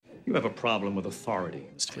You have a problem with authority,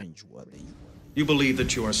 Mr. Cringeworthy. You believe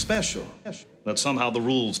that you are special, that somehow the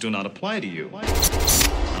rules do not apply to you.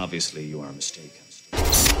 Obviously, you are mistaken.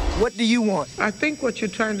 What do you want? I think what you're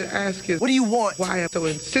trying to ask is, What do you want? why I'm so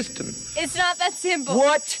insistent? It's not that simple.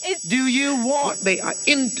 What do you want? What they are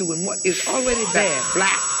into and what is already there.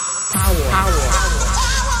 Black power.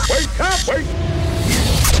 Wake up! Wake.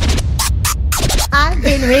 I've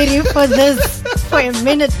been waiting for this for a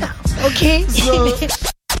minute now, okay? So,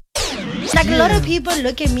 like a lot of people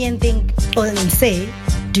look at me and think, and say,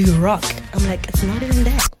 do you rock? I'm like, it's not even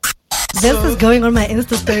that. This is going on my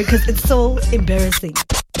Insta story because it's so embarrassing.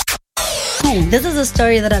 This is a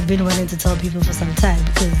story that I've been wanting to tell people for some time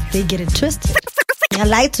because they get it twisted. I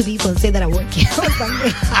lie to people and say that I work here or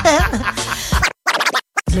something.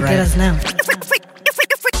 Look at us now.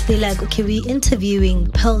 They're like, okay, we're interviewing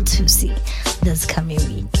Pearl Thusi this coming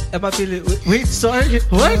week. Am I feeling? Wait, sorry.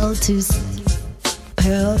 What?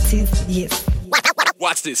 Pearl Thusi, yes.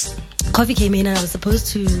 Watch this. Coffee came in and I was supposed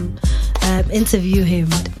to interview him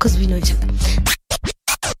because we know each other.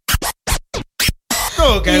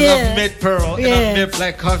 Oh, guys, I've met Pearl and I've met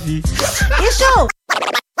Black Coffee. You show.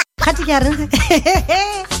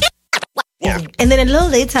 And then a little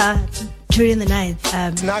later, during the night,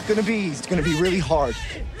 It's not gonna be. It's gonna be really hard.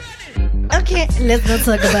 okay, let's not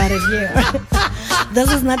talk about it here.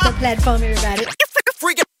 This is not the platform, everybody.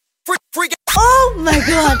 Freak it. Oh my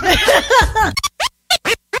God.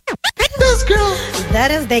 This girl.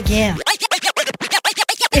 That is the game.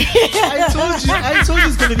 I told you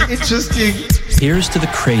it's gonna be interesting. Here's to the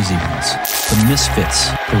crazy ones, the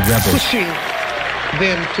misfits, the rebels, Pushing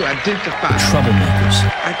them to identify. the troublemakers.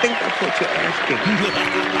 I think that's what you're asking.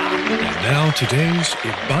 And now today's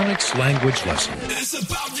Ebonics language lesson. It's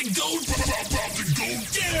about to go down.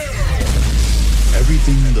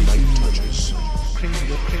 Everything the light touches.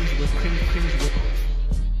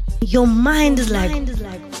 Your mind is like,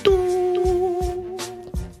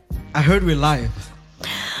 I heard we're live.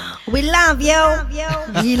 we love you.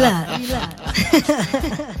 We love.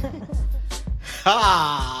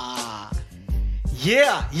 Ah,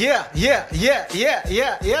 yeah.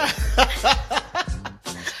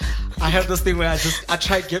 I have this thing where I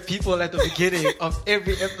try to get people at the beginning of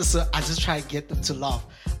every episode. I just try to get them to laugh.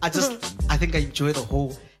 I think I enjoy the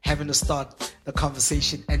whole having to start the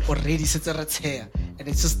conversation and already sits at its hair, and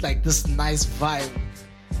it's just like this nice vibe.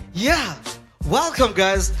 Yeah. Welcome,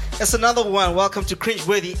 guys. It's another one. Welcome to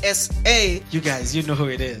Cringeworthy SA. You guys, you know who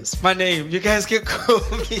it is. My name, you guys can call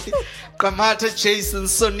me Kamata Jason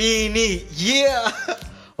Sonini. Yeah.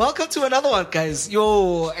 Welcome to another one, guys.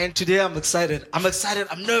 Yo, and today I'm excited. I'm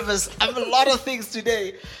nervous. I have a lot of things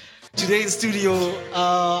today. Today in studio,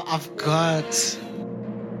 I've got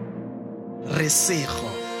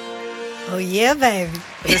Resejo. Oh yeah, baby.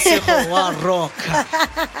 Resejo wa Roca.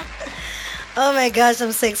 Oh my gosh,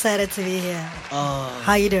 I'm so excited to be here.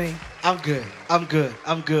 How you doing? I'm good.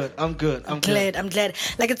 I'm glad.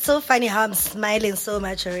 Like, it's so funny how I'm smiling so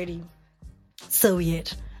much already. So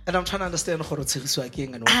weird. And I'm trying to understand how to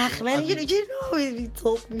again and Man, you know we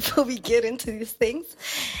talk before we get into these things.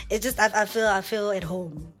 It's just I feel at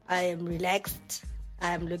home. I am relaxed.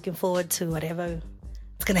 I'm looking forward to whatever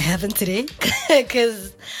is gonna happen today.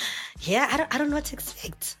 Because I don't know what to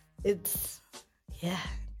expect. It's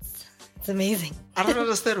amazing. I don't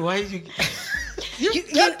understand why You've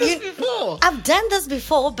done this before. I've done this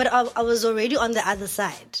before, but I was already on the other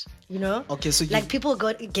side. You know? Okay, so like people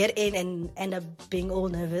get in and end up being all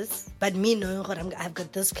nervous, but me knowing what I've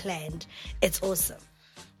got this planned, it's awesome.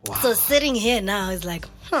 Wow. So sitting here now is like,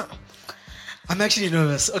 I'm actually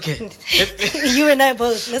nervous. Okay. You and I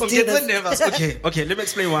both. Let's do this. Nervous. Okay. Let me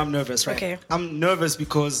explain why I'm nervous, right? Okay. I'm nervous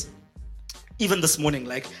because even this morning,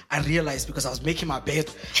 like, I realized because I was making my bed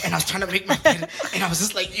and I was trying to make my bed and I was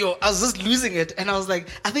just like, I was just losing it. And I was like,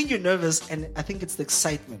 I think you're nervous, and I think it's the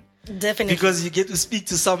excitement. Definitely. Because you get to speak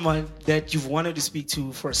to someone that you've wanted to speak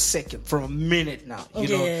to for a second, for a minute now, you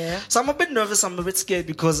know? Yeah. So I'm a bit nervous, I'm a bit scared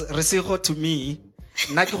because Resejo to me,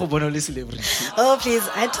 celebrity. Oh, please,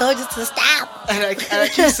 I told you to stop. And I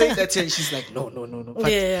keep saying that to her, and she's like, no.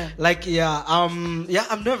 But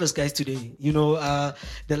I'm nervous, guys, today. You know,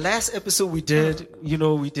 the last episode we did,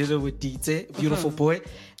 we did it with Dite, Beautiful Boy.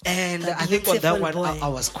 And I think on that one, I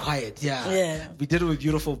was quiet. Yeah. We did it with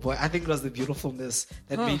Beautiful Boy. I think it was the beautifulness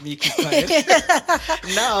that made me keep quiet.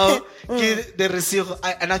 Now, the Resejo,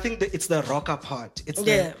 and I think that it's the rocker part. It's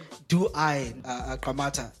the, do I,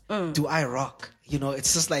 Kamata, do I rock? You know,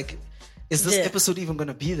 it's just like, is this episode even going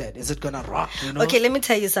to be that? Is it going to rock? You know? Okay, let me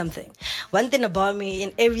tell you something. One thing about me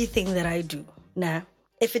in everything that I do,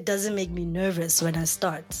 if it doesn't make me nervous when I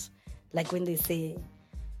start, like when they say,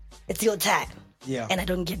 it's your time, Yeah. and I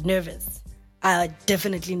don't get nervous. I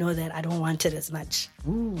definitely know that I don't want it as much.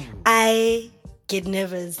 I get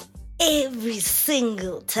nervous every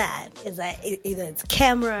single time. Either it's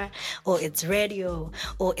camera or it's radio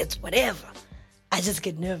or it's whatever. I just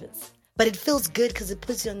get nervous. But it feels good because it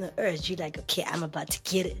puts you on the urge. You're like, okay, I'm about to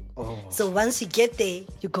get it. So once you get there,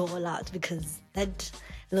 you go all out because that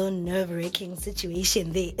little nerve-wracking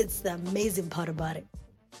situation there, it's the amazing part about it.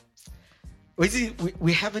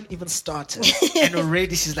 We haven't even started, and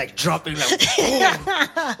already she's like dropping like,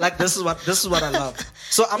 boom. Like this is what I love.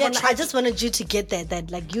 So I'm gonna try. I just wanted you to get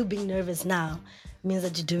that like you being nervous now means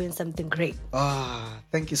that you're doing something great.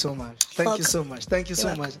 Thank you so much. Thank you so much.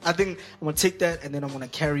 I think I'm gonna take that and then I'm gonna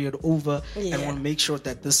carry it over and I want to make sure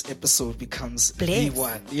that this episode becomes the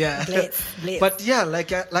one. Yeah. Bless. But yeah,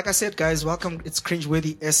 like I said, guys, welcome. It's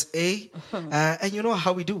Cringeworthy SA, and you know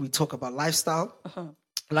how we do. We talk about lifestyle.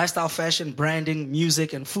 Lifestyle, fashion, branding,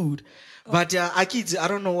 music, and food. But I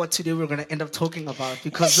don't know what today we're gonna end up talking about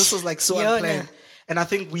because this is like so unplanned. And I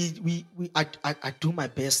think I do my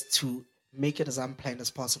best to make it as unplanned as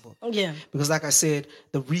possible. Yeah. Because like I said,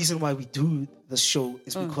 the reason why we do the show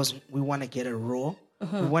is because we want to get it raw.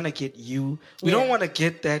 We want to get you. We don't want to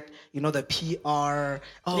get that, the PR.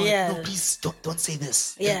 Oh, no, please don't say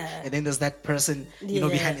this. Yeah. And then there's that person,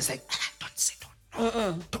 behind it's like, don't say.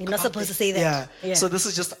 You're not supposed to say that. Yeah. So this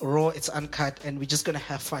is just raw, it's uncut, and we're just gonna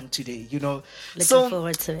have fun today, Looking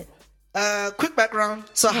forward to it. Quick background.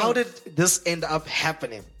 So how did this end up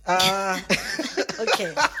happening?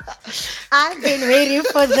 Okay. I've been waiting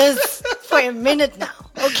for this for a minute now.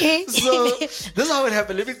 Okay. So this is how it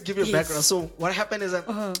happened. Let me give you a background. So what happened is that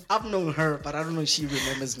I've known her, but I don't know if she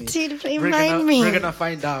remembers me. Remind me. We're gonna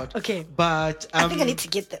find out. Okay. But I think I need to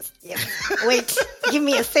get this. Yeah. Wait. Give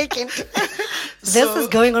me a second. This is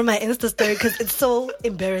going on my Insta story because it's so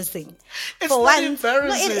embarrassing. It's not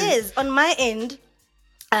embarrassing. No, it is. On my end,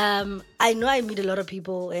 I know I meet a lot of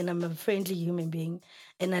people and I'm a friendly human being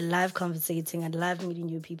and I love conversating, I love meeting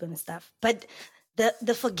new people and stuff. But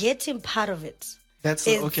the forgetting part of it. That's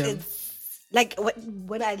okay. It's like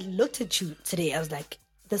when I looked at you today, I was like,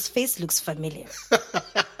 this face looks familiar.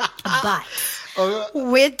 But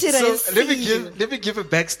where did I see you? Let me give a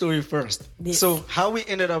backstory first. Yes. So how we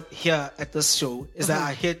ended up here at this show is that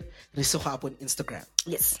I hit Risoha up on Instagram.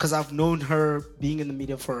 Yes. Because I've known her being in the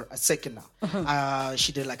media for a second now.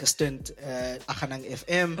 She did like a stint at Akhanang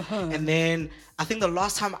FM. And then I think the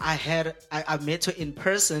last time I met her in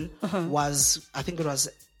person was, I think it was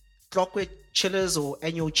Clockwork Chillers or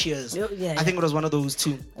Annual Cheers. I think it was one of those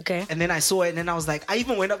two. Okay. And then I saw it and then I was like, I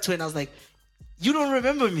even went up to her and I was like, you don't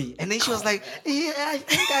remember me? And then she was like, yeah, I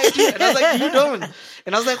think I do. And I was like, you don't.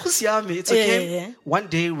 And I was like, Husiami, it's okay. Yeah. One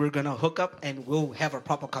day we're going to hook up and we'll have a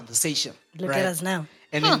proper conversation. Look at us now.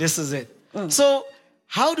 And then this is it. So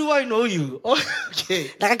how do I know you? Okay.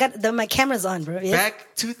 Like I got my camera's on, bro. Yes? Back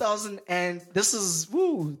 2000 and this is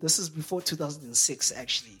before 2006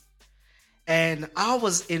 actually. And I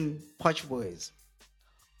was in Potch Boys.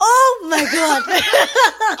 Oh my God.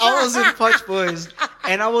 I was in Potch Boys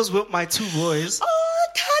and I was with my two boys. Oh,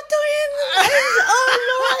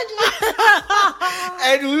 Lord.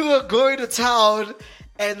 And we were going to town.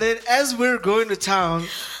 And then as we were going to town,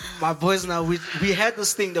 my boys and I, we had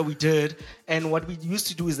this thing that we did. And what we used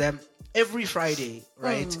to do is that every Friday,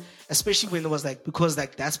 right? Especially when it was like, because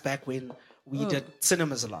like that's back when we did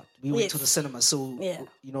cinemas a lot. We went to the cinema. So,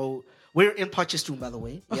 we're in Potchefstroom, by the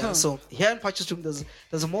way. Yeah. So here in Potchefstroom,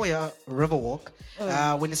 there's a Moya Riverwalk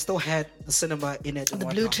when it still had the cinema in it. The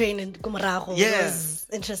Blue Train in Kumarago. Yeah. Was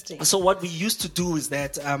interesting. So what we used to do is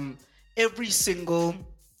that every single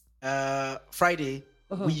Friday,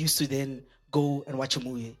 we used to then go and watch a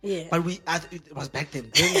movie. Yeah. But it was back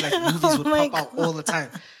then. Then like movies would pop out all the time.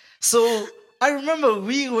 So I remember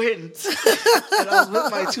we went, and I was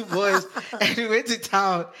with my two boys, and we went to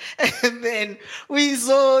town, and then we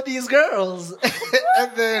saw these girls,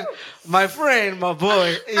 and then my friend, my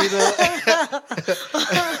boy,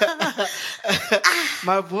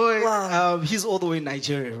 my boy, he's all the way in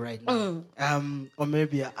Nigeria right now, or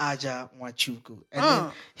maybe Aja Mwachuku, and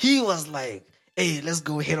then he was like, hey, let's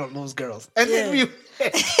go hit on those girls. And then we went.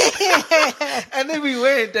 And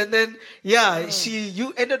then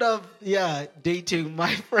you ended up dating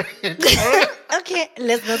my friend. Okay,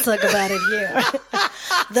 let's not talk about it here.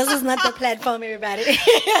 This is not the platform, everybody.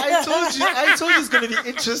 I told you it's gonna be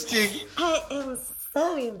interesting. I am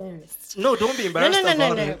so embarrassed. No, don't be embarrassed about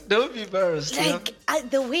No. it. Don't be embarrassed. Like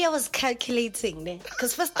the way I was calculating,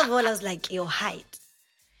 because first of all I was like, your height,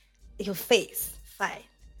 your face, fine.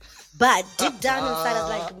 But deep down inside, I was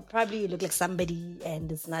like, probably you look like somebody, and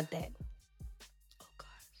it's not that. Oh,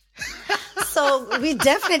 God. So we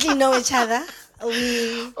definitely know each other.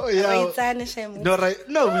 We Oh, yeah. Shemu. No, right?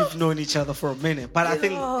 No, we've known each other for a minute, but I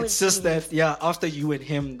think Oh, it's just that after you and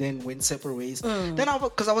him then went separate ways, then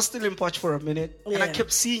because I was still in Poch for a minute, and I Yeah.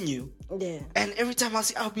 kept seeing you, Yeah. and every time I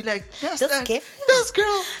see, I'll be like, that's This that, girl. this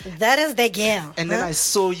girl, That is the girl. and then I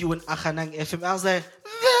saw you in Akhanang FM. I was like,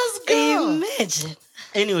 this girl. Imagine.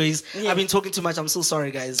 Anyways, Yeah. I've been talking too much. I'm so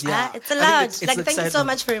sorry, guys. Yeah, It's I think allowed. it's Thank you so excitement.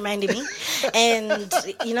 much for reminding me. And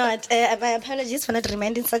you know what? My apologies for not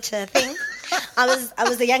reminding such a thing. I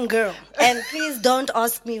was a young girl, and please don't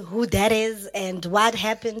ask me who that is and what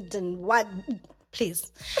happened and what.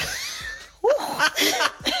 Please.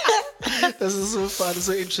 This is so fun,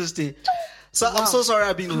 so interesting. So I'm so sorry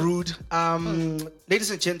I've been rude.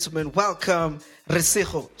 Ladies and gentlemen, welcome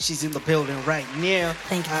Resego. She's in the building right now.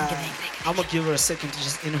 Thank you, thank you. I'm gonna give her a second to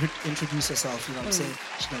just introduce herself. You know what I'm saying?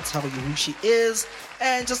 She's gonna tell you who she is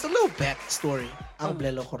and just a little backstory.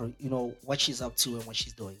 You know what she's up to and what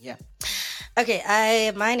she's doing. Yeah.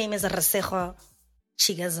 Okay, my name is Resego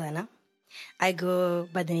Chigazana. I go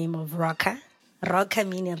by the name of Roka. Roka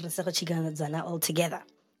meaning Resego Chigazana all together.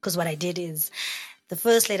 Because what I did is the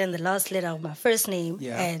first letter and the last letter of my first name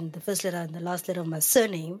and the first letter and the last letter of my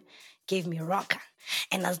surname gave me Roka.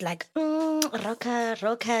 And I was like,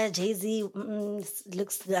 Roka, Jay-Z,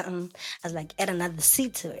 looks, I was like, add another C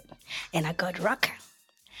to it. And I got Roka.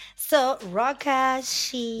 So Roka,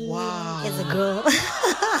 she is a girl.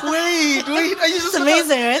 Wait, are you just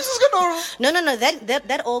amazing, right? You just gonna... No.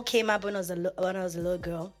 That all came up when I was a little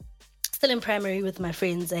girl. Still in primary with my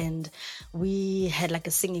friends, and we had like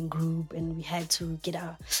a singing group, and we had to get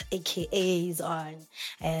our AKAs on.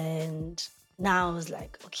 And now I was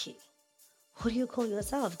like, okay, who do you call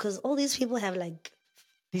yourself? Because all these people have like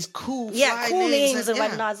these cool cool names and yeah.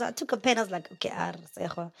 whatnot. So I took a pen. I was like, okay,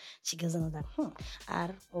 R-Sejo. She goes and I was like,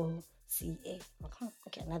 R-O-C-A.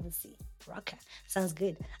 Okay, another C. Roka. Sounds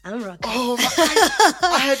good. I'm Roka. Oh my!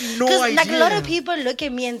 I had no idea. Like a lot of people look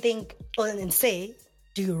at me and think, and say,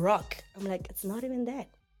 do you rock? I'm like, it's not even that.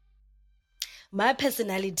 My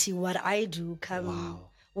personality, what I do,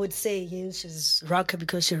 would say, yes, she's rocker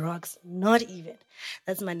because she rocks. Not even.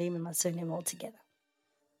 That's my name and my surname all together.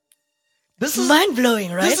 This is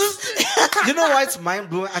mind-blowing, right? You know why it's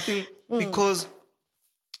mind-blowing? I think because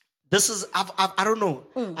this is, I don't know.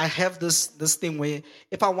 I have this thing where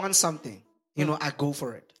if I want something, you know, I go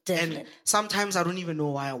for it. Definitely. And sometimes I don't even know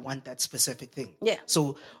why I want that specific thing. Yeah.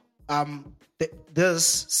 So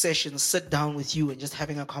this session, sit down with you and just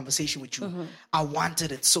having a conversation with you, I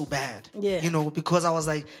wanted it so bad. Yeah. You know, because I was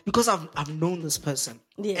like, because I've known this person.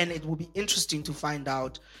 Yeah. And it will be interesting to find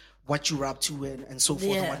out what you're up to and so forth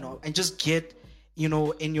and Yeah. whatnot. And just get, you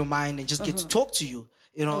know, in your mind and just get to talk to you,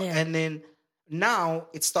 you know. Yeah. And then now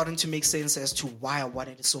it's starting to make sense as to why I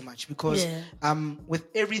wanted it so much. Because with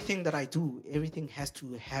everything that I do, everything has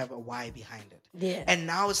to have a why behind it. Yeah. And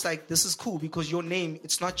now it's like, this is cool because your name,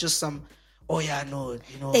 it's not just some, oh yeah, no,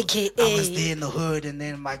 you know, AKA. I was there in the hood and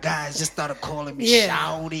then my guys just started calling me Yeah.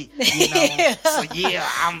 Shouty, you know. So yeah,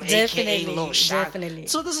 I'm AKA Definitely, Lil Shot. definitely.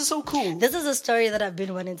 So this is so cool. This is a story that I've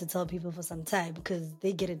been wanting to tell people for some time because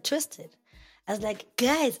they get it twisted. I was like,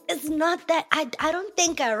 guys, it's not that. I don't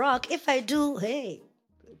think I rock. If I do, hey,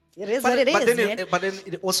 it is what it is, man. But then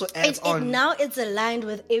it also adds on. Now it's aligned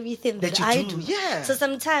with everything that you I do, do. yeah. So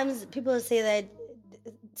sometimes people say that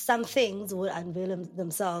some things will unveil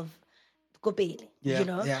themselves. Yeah, You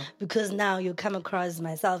know, yeah. because now you come across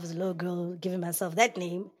myself as a little girl giving myself that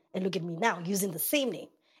name, and look at me now using the same name,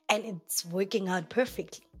 and it's working out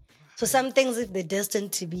perfectly. So some things, if they're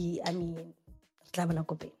destined to be, I mean, I don't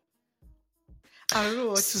know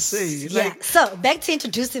what to say. yeah. Like, So back to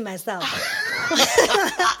introducing myself.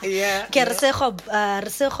 yeah. Okay,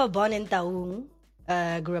 Resego born in Taung,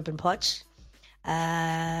 grew up in Poch.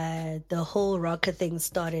 The whole rocker thing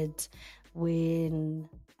started when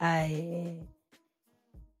I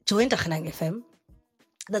joined Akhanang FM.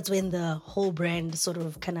 That's when the whole brand sort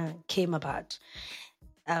of kind of came about.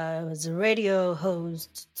 I was a radio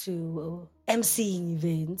host to emceeing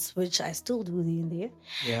events, which I still do in there.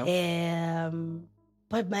 Yeah.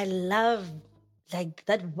 But my love, like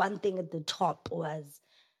that one thing at the top was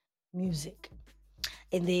music.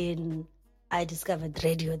 And then I discovered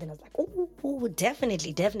radio. Then I was like, oh,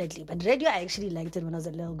 definitely. But radio, I actually liked it when I was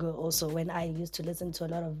a little girl also, when I used to listen to a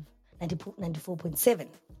lot of 94.7.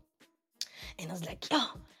 And I was like, yo,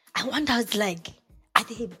 I wonder how it's like. Are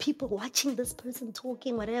there people watching this person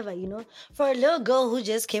talking, whatever, you know? For a little girl who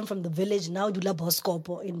just came from the village, now Dula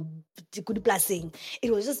Boskopo in Tikudi Plasing, it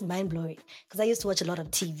was just mind-blowing. Because I used to watch a lot of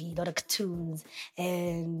TV, a lot of cartoons,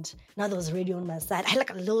 and now there was radio on my side. I had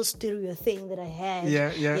like a little stereo thing that I had.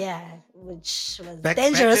 Yeah. Yeah, which was Back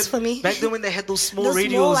dangerous then- for me. Back then when they had those small Those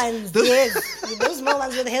radios. small ones, yes. Those small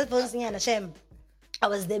ones with the headphones, yeah, shame. I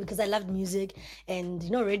was there because I loved music, and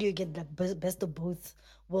radio, you get the best of both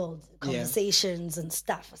worlds, conversations and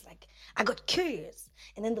stuff. I was like, I got curious,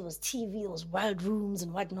 and then there was TV, there was wild rooms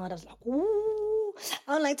and whatnot. I was like, ooh,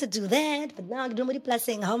 I would like to do that, but now nobody plus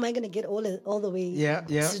saying, how am I going to get all the way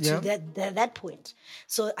to that point?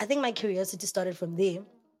 So I think my curiosity started from there,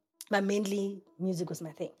 but mainly music was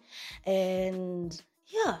my thing, and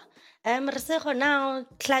yeah, I'm Rasejo now,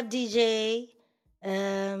 club DJ,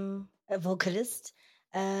 a vocalist,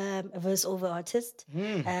 a voiceover artist,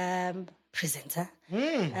 presenter.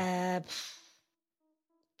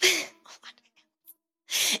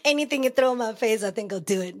 Anything you throw in my face, I think I'll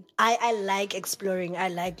do it. I like exploring. I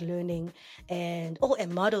like learning. And a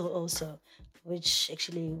model also, which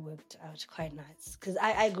actually worked out quite nice. Because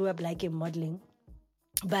I grew up liking modeling,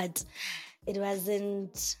 but it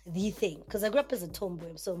wasn't the thing. Because I grew up as a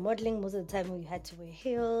tomboy. So modeling, most of the time, you had to wear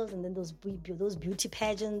heels and then those beauty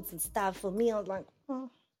pageants and stuff. For me, I was like,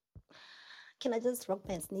 can I just rock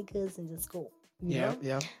my sneakers and just go? You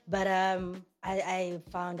know? But I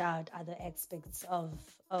found out other aspects of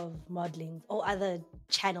modeling or other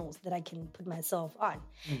channels that I can put myself on,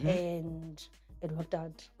 and it worked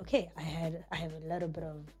out okay. I have a little bit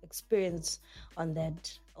of experience on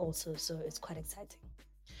that also, so it's quite exciting.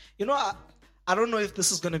 I don't know if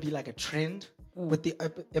this is going to be like a trend with the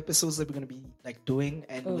episodes that we're going to be like doing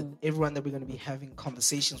and with everyone that we're going to be having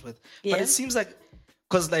conversations with. Yeah. But it seems like,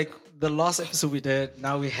 because like the last episode we did,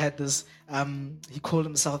 now we had this, he called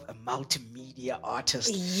himself a multimedia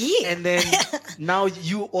artist. Yeah. And then now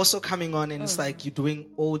you also coming on and it's like you're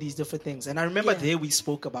doing all these different things. And I remember there we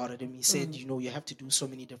spoke about it and we said, you have to do so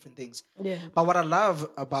many different things. Yeah. But what I love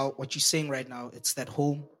about what you're saying right now, it's that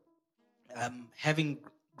whole having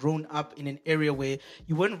grown up in an area where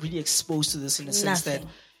you weren't really exposed to this in the sense that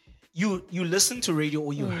you listened to radio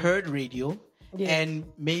or you heard radio. Yeah. And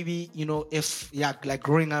maybe, like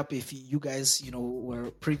growing up, if you guys, were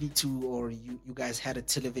privy to or you guys had a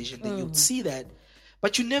television, then you'd see that.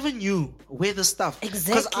 But you never knew where the stuff.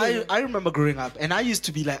 Exactly. Because I remember growing up and I used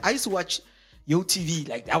to watch Yo TV.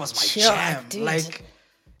 Like, that was my jam. Dude. Like,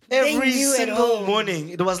 every single morning,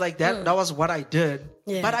 it was like that. That was what I did.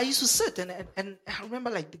 Yeah. But I used to sit and I remember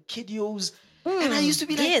like the Kidios. And I used to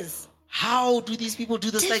be like, how do these people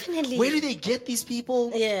do this? Definitely. Like, where do they get these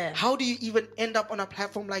people? Yeah. How do you even end up on a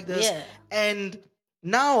platform like this? Yeah. And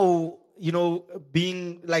now,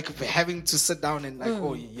 being like having to sit down and like,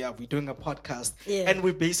 we're doing a podcast. Yeah. And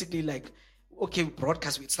we're basically like, okay,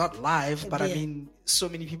 broadcast, it's not live, but I mean, so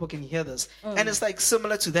many people can hear this. And it's like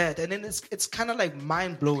similar to that. And then it's kind of like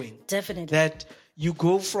mind blowing. Definitely. That you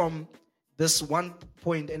go from this one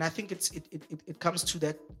point, and I think it comes to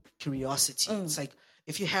that curiosity. It's like,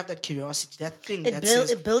 if you have that curiosity, that thing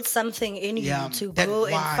it builds something in you to go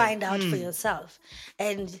and find out for yourself.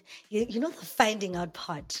 And you know the finding out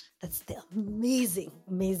part, that's the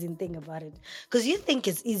amazing thing about it. Because you think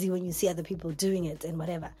it's easy when you see other people doing it and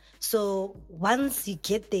whatever. So once you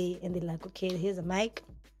get there and they're like, okay, here's a mic,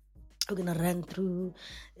 we're gonna run through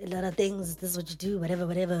a lot of things, this is what you do, whatever.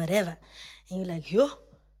 And you're like, yo,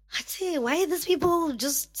 I tell you, why these people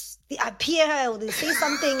just they appear or they say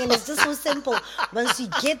something and it's just so simple. Once you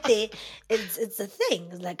get there, it's a thing.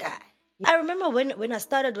 It's like, I remember when I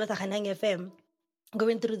started with Akhanang FM,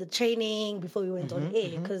 going through the training before we went on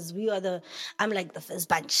air, because I'm like the first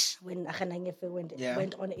bunch when Akhanang FM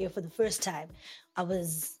went on air for the first time. I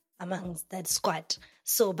was amongst that squad.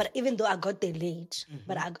 So, but even though I got there late,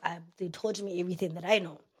 but they taught me everything that I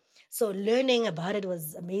know. So learning about it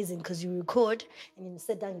was amazing because you record and you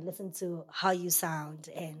sit down and listen to how you sound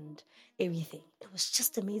and everything. It was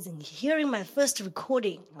just amazing. Hearing my first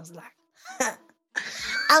recording, I was like,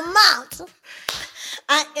 I'm out.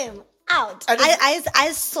 I am out.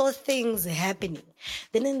 I saw things happening.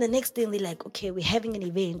 Then in the next thing, they're like, okay, we're having an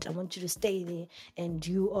event. I want you to stay there and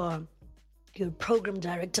you're a program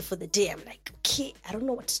director for the day. I'm like, okay, I don't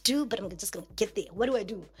know what to do, but I'm just going to get there. What do I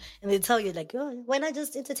do? And they tell you like, oh, why not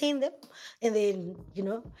just entertain them? And then,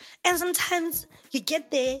 and sometimes you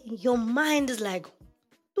get there, your mind is like,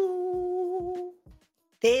 ooh,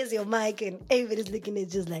 there's your mic and everybody's looking at you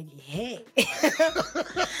just like, hey.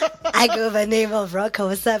 I go by the name of Rocco.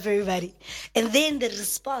 What's up, everybody? And then the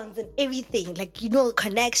response and everything, like,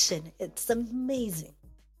 connection. It's amazing.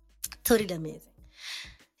 Totally amazing.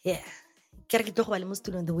 Yeah.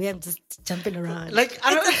 The way I'm just jumping around. Like,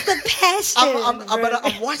 it's the passion.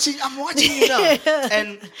 I'm watching you now.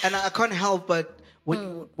 And I can't help but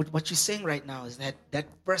what you're saying right now is that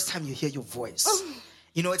first time you hear your voice,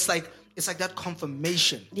 it's like that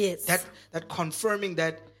confirmation. Yes. That confirming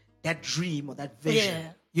that that dream or that vision. Yeah.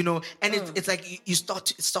 You know, and it's like it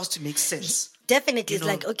starts to make sense. Definitely. You It's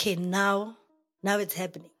know? like, okay, now it's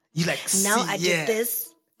happening. You like Now see, I yeah. did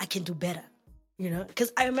this, I can do better. You know?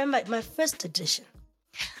 Because I remember my first audition,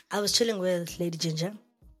 I was chilling with Lady Ginger.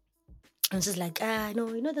 And she's like,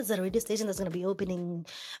 no, you know, there's a radio station that's going to be opening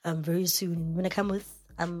very soon. When I come with,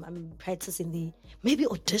 I'm practicing the maybe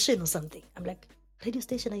audition or something. I'm like, radio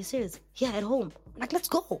station, are you serious? Yeah, at home. I'm like, let's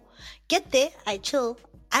go. Get there, I chill.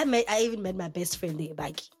 I even met my best friend there,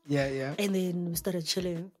 Baki. Yeah. And then we started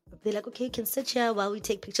chilling. They're like, okay, you can sit here while we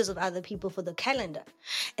take pictures of other people for the calendar.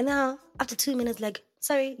 And now, after 2 minutes, like,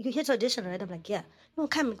 sorry, you're here to audition, right? I'm like, yeah. No,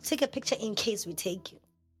 come, take a picture in case we take you.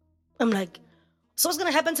 I'm like, so what's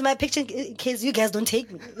going to happen to my picture in case you guys don't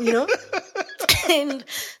take me, you know? And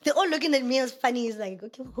they're all looking at me as funny. It's like,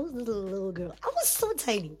 okay, who's this little girl? I was so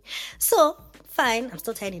tiny. So, fine. I'm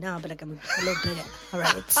still tiny now, but like I'm a little bigger. All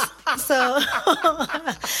right. So,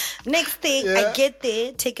 next thing, I get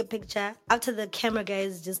there, take a picture. After the camera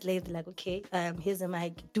guys just leave, they're like, okay, here's the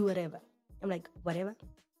mic, do whatever. I'm like, whatever?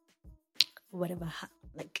 Whatever.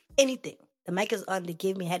 Like, anything. The mic is on. They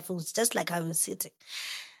gave me headphones just like I was sitting.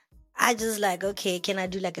 I just like, okay, can I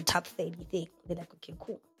do like a top 30 thing? They're like, okay,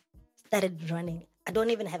 cool. Started running. I don't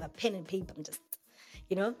even have a pen and paper. I'm just,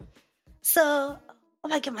 you know. So, oh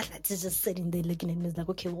my God, my dad is just sitting there looking at me. He's like,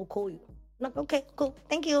 okay, we'll call you. I'm like, okay, cool.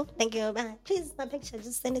 Thank you. Bye. Please, my picture,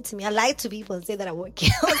 just send it to me. I lie to people and say that I work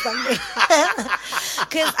here or something.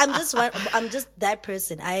 Because I'm just that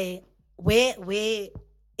person. Where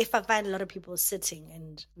if I find a lot of people sitting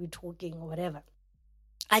and we're talking or whatever,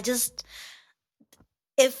 I just,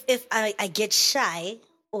 if I get shy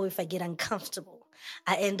or if I get uncomfortable,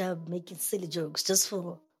 I end up making silly jokes just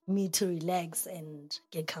for me to relax and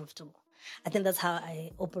get comfortable. I think that's how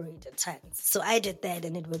I operate at times. So I did that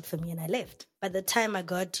and it worked for me and I left. By the time I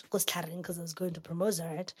got Kosklaring, because I was going to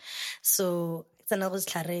Promosa, right? So it's another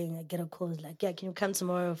Kosklaring, I get a call like, yeah, can you come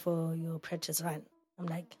tomorrow for your practice run? I'm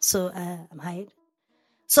like, so I'm hired.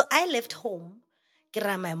 So I left home, get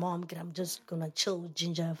around my mom, I'm just going to chill with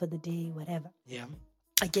Ginger for the day, whatever. Yeah.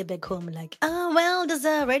 I get back home and like, well, there's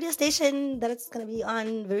a radio station that's going to be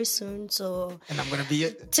on very soon. So And I'm going to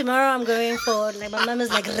be tomorrow I'm going for, like, my mom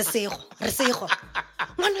is like, Resego. I'm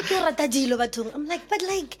like, but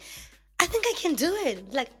like, I think I can do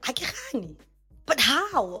it. Like, I can. But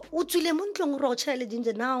how? Now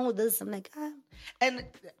this, I'm like, And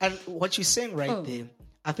what you're saying right there,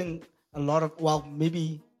 I think a lot of, well,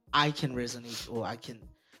 maybe I can resonate or I can,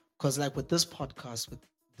 because like with this podcast, with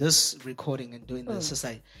this recording and doing this, it's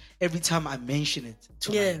like every time I mention it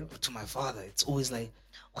to my father, it's always like,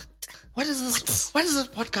 what is this? What is this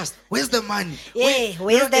podcast? Where's the money? Yeah,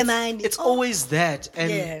 where's the money? It's always that.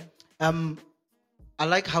 And I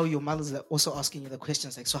like how your mother's also asking you the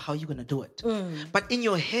questions like, so how are you going to do it? But in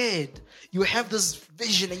your head, you have this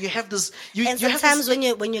vision and you have this... and sometimes when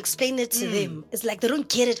you explain it to them, it's like they don't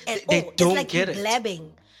get it at all. They don't it's like get it.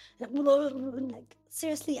 Blabbing. Like,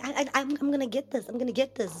 seriously, I'm going to get this. I'm going to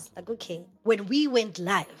get this. Like, okay. When we went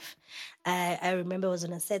live, I remember it was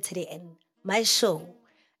on a Saturday and my show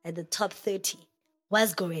at the top 30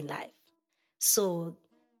 was going live. So...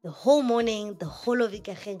 the whole morning, the whole of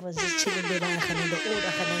Ikacheng was just chilling there in the old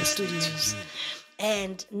Akhanan studios.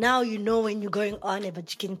 And now you know when you're going on it,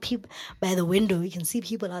 but you can peep by the window, you can see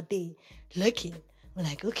people out there looking. I'm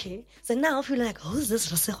like, okay. So now if you're like, who's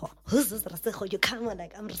this Rasejo? Who's this Rasejo? You come on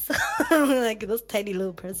like, I'm Rasejo. Like this tiny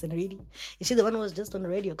little person, really. You see, the one who was just on the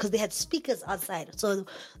radio because they had speakers outside. So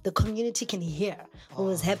the community can hear what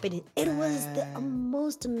was happening. It was the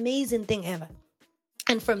most amazing thing ever.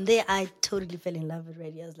 And from there, I totally fell in love with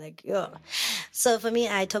radio. I was like, yo. So for me,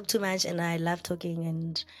 I talk too much and I love talking.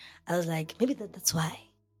 And I was like, maybe that's why.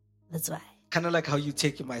 That's why. Kind of like how you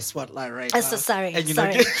take my spotlight right I'm now. so sorry. And,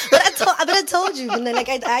 sorry. But I told you, like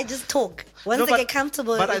I just talk. Once I get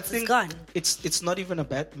comfortable, it's gone. It's not even a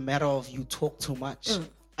matter of you talk too much.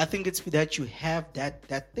 I think it's that you have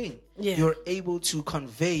that thing. Yeah. You're able to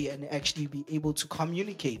convey and actually be able to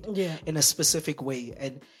communicate in a specific way.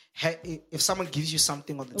 And if someone gives you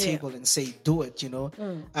something on the table and say, do it,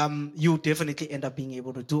 you definitely end up being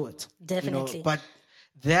able to do it. Definitely. But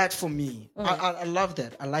that for me, I love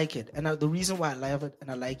that. I like it. And the reason why I love it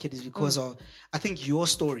and I like it is because of, I think your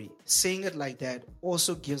story, saying it like that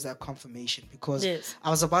also gives that confirmation. Because I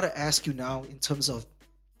was about to ask you now in terms of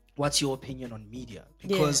what's your opinion on media?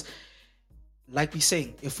 Because like we're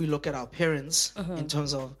saying, if we look at our parents in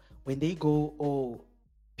terms of when they go,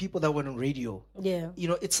 people that went on radio,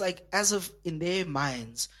 it's like as if in their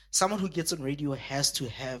minds, someone who gets on radio has to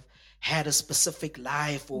have had a specific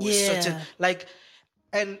life or certain, like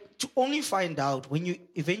And to only find out when you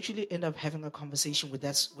eventually end up having a conversation with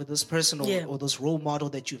this person or this role model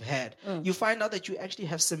that you've had, you find out that you actually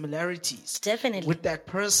have similarities Definitely. with that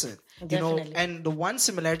person. Definitely. You know, and the one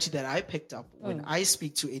similarity that I picked up when I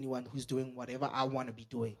speak to anyone who's doing whatever I want to be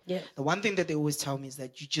doing, the one thing that they always tell me is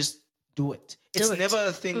that you just do it. It's never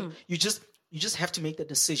a thing. You just have to make the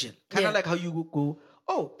decision. Kind of like how you go,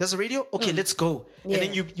 oh, there's a radio? Okay, let's go. And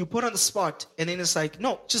then you put on the spot, and then it's like,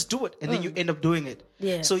 no, just do it. And then you end up doing it.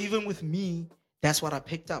 Yeah. So even with me, that's what I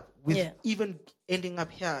picked up. With even ending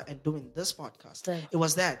up here and doing this podcast. It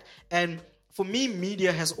was that. And for me,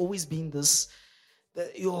 media has always been this,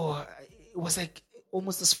 it was like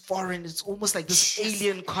almost this foreign, it's almost like this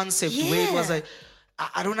alien concept where it was like,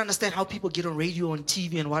 I don't understand how people get on radio, on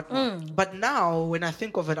TV and whatnot. But now when I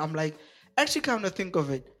think of it, I'm like, actually kind of think of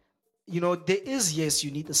it, you know, there is, yes,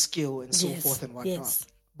 you need the skill and so forth and whatnot. Yes.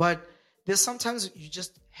 But there's sometimes you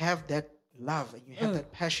just have that love and you have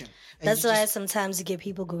that passion. And That's why sometimes you get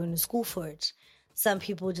people going to school for it. Some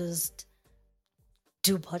people just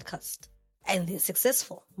do podcast and they're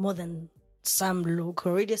successful more than some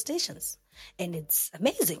local radio stations. And it's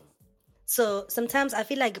amazing. So sometimes I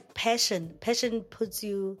feel like passion puts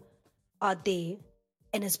you out there.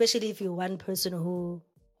 And especially if you're one person who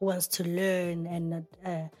wants to learn and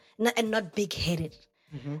not big-headed,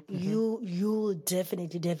 you'll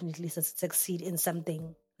definitely succeed in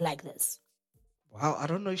something like this. Wow, I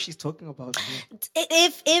don't know if she's talking about me.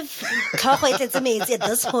 If it's amazing at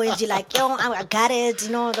this point, you're like, yo, I got it. You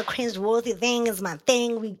know, the cringe-worthy thing is my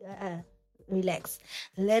thing. Relax,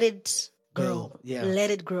 let it grow.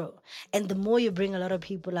 Let it grow. And the more you bring a lot of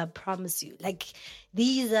people, I promise you, like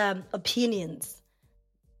these opinions,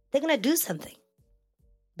 they're gonna do something.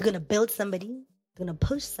 They're gonna build somebody. They're gonna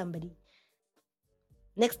push somebody.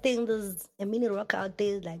 Next thing, there's a mini rock out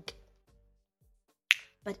there, like.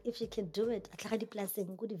 But if you can do it,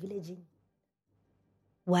 good villaging.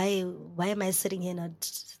 Why am I sitting here not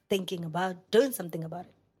thinking about doing something about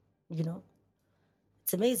it? You know,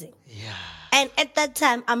 it's amazing. Yeah. And at that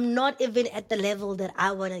time, I'm not even at the level that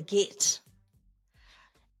I want to get.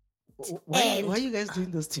 Why are you guys doing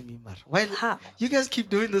this to me, Mar? Why you guys keep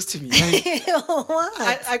doing this to me? Like,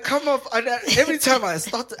 What? I come up and every time I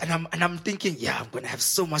start and I'm thinking, yeah, I'm gonna have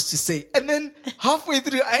so much to say, and then halfway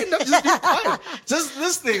through I end up just being quiet, just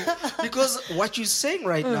listening, because what you're saying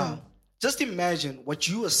right now, just imagine what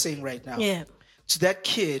you are saying right now to that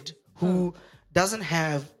kid who doesn't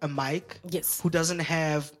have a mic, who doesn't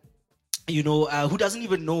have, you know, who doesn't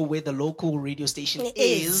even know where the local radio station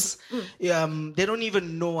is. They don't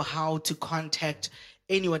even know how to contact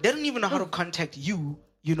anyone. They don't even know how to contact you,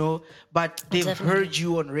 you know, but they've heard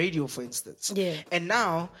you on radio, for instance. Yeah. And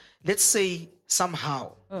now, let's say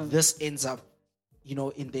somehow this ends up, you know,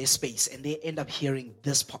 in their space and they end up hearing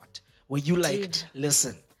this part where you like,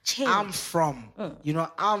 listen, I'm from, you know,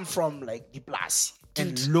 I'm from like the Blasi.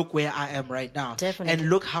 And look where I am right now. And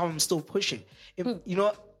look how I'm still pushing. You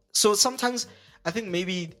know, so sometimes I think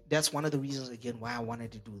maybe that's one of the reasons, again, why I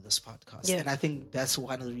wanted to do this podcast. And I think that's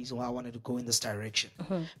one of the reasons why I wanted to go in this direction.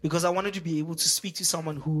 Because I wanted to be able to speak to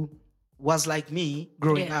someone who was like me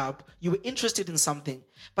growing up. You were interested in something,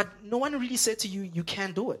 but no one really said to you, you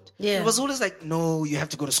can't do it. It was always like, no, you have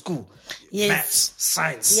to go to school. Maths,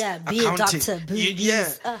 science, be accounting. a doctor.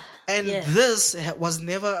 This was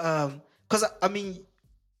never... Because, I mean,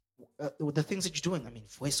 the things that you're doing, I mean,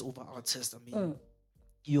 voiceover artist, I mean...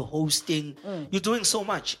 You're hosting, you're doing so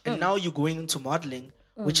much. And now you're going into modeling,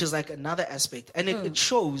 which is like another aspect. And it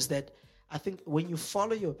shows that I think when you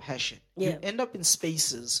follow your passion, you end up in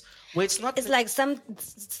spaces where it's not... It's like some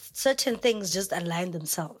certain things just align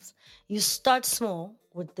themselves. You start small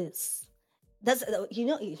with this. That's, you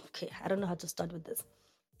know, okay, I don't know how to start with this.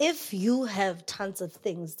 If you have tons of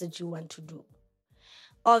things that you want to do,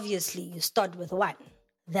 obviously you start with one.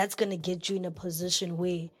 That's going to get you in a position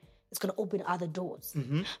where it's going to open other doors.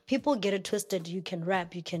 People get it twisted. You can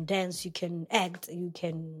rap, you can dance, you can act, you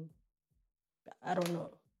can, I don't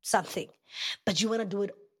know, something. But you want to do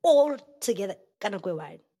it all together. Kind of go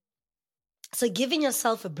wide. So giving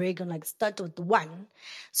yourself a break and like start with one,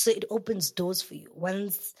 so it opens doors for you.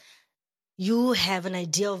 Once you have an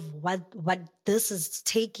idea of what this is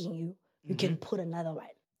taking you, you can put another one.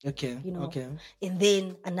 Okay. You know, okay. And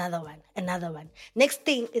then another one. Next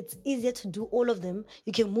thing, it's easier to do all of them.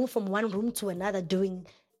 You can move from one room to another doing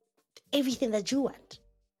everything that you want.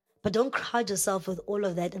 But don't crowd yourself with all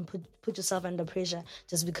of that and put yourself under pressure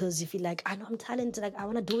just because you feel like, I know I'm talented, like I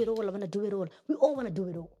want to do it all, We all want to do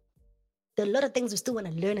it all. There are a lot of things we still want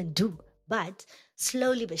to learn and do, but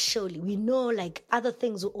slowly but surely, we know like other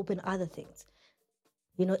things will open other things.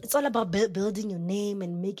 You know, it's all about building your name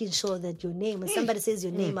and making sure that your name, when somebody says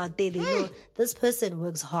your name out there, they know this person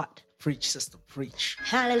works hard. Preach, sister, preach.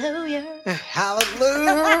 Hallelujah.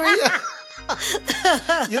 Hallelujah.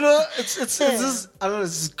 You know, it's just, I don't know,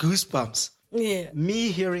 it's just goosebumps. Yeah. Me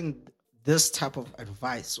hearing this type of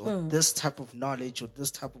advice or this type of knowledge or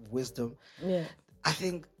this type of wisdom. Yeah. I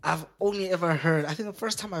think I've only ever heard, I think the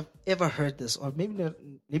first time I've ever heard this, or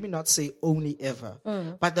maybe not say only ever,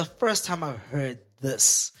 but the first time I heard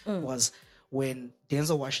this was when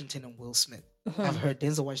Denzel Washington and Will Smith. I've heard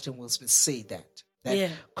Denzel Washington and Will Smith say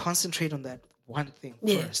that concentrate on that one thing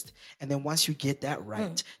first. And then once you get that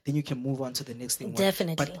right, then you can move on to the next thing.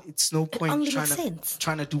 Definitely. But it's no point only trying makes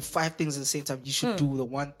to do 5 things at the same time. You should do the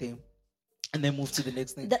one thing and then move to the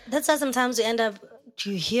next thing. That's why sometimes you end up,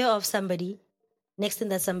 you hear of somebody, next thing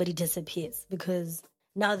that somebody disappears because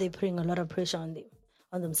now they're putting a lot of pressure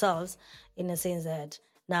on themselves in the sense that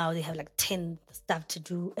now they have like 10 stuff to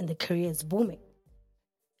do and the career is booming.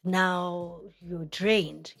 Now you're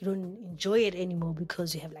drained. You don't enjoy it anymore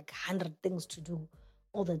because you have like 100 things to do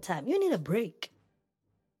all the time. You need a break.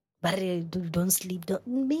 But don't sleep.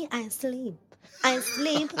 I sleep. I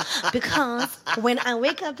sleep because when I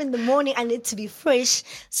wake up in the morning, I need to be fresh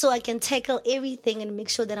so I can tackle everything and make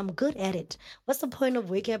sure that I'm good at it. What's the point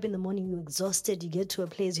of waking up in the morning, you're exhausted, you get to a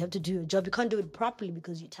place, you have to do your job. You can't do it properly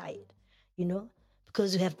because you're tired, you know,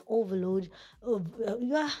 because you have overload.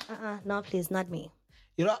 No, please, not me.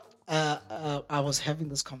 You know, I was having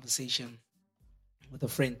this conversation with a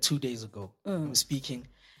friend 2 days ago. I was speaking,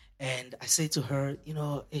 and I said to her, you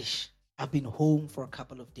know, I've been home for a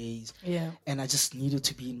couple of days, and I just needed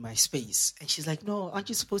to be in my space. And she's like, no, aren't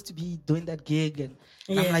you supposed to be doing that gig? And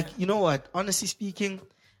I'm like, you know what? Honestly speaking,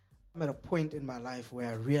 I'm at a point in my life where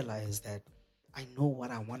I realize that I know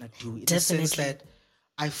what I want to do. In the sense that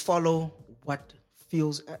I follow what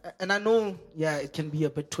feels, and I know, it can be a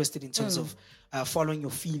bit twisted in terms of following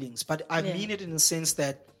your feelings, but I mean it in the sense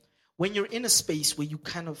that when you're in a space where you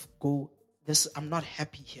kind of go, I'm not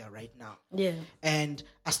happy here right now. Yeah. And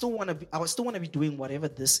I still want to be doing whatever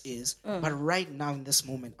this is, but right now in this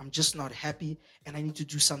moment, I'm just not happy and I need to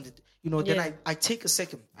do something. You know, then I take a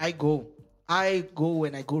second. I go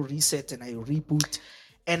and I go reset and I reboot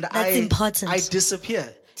and important. I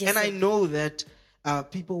disappear. And I know that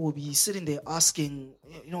people will be sitting there asking,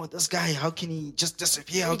 you know, this guy, how can he just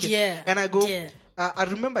disappear? And I go, I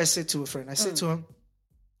remember I said to a friend, I said to him,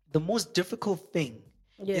 the most difficult thing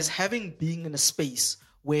is being in a space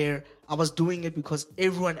where I was doing it because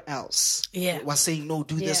everyone else was saying, no,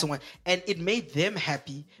 do this and what. And it made them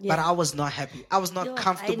happy, but I was not happy. I was not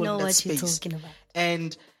comfortable in that space. You're talking about.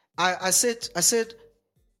 And I said,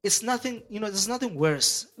 it's nothing, you know, there's nothing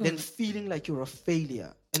worse than feeling like you're a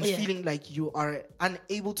failure and feeling like you are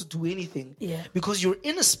unable to do anything because you're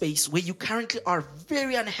in a space where you currently are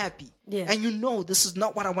very unhappy and you know this is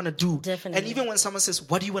not what I want to do. Definitely. And even when someone says,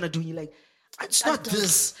 what do you want to do? You're like, it's not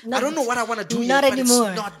this. I don't know what I want to do not yet, anymore. But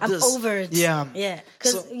it's not I'm this. over it. Yeah.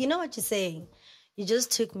 Because you know what you're saying? You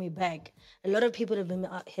just took me back. A lot of people have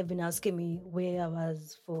been asking me where I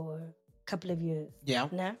was for a couple of years. Yeah.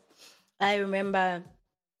 Now, I remember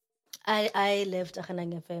I left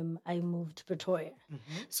Akhanang FM. I moved to Pretoria.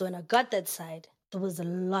 Mm-hmm. So when I got that side, there was a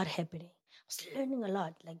lot happening. I was learning a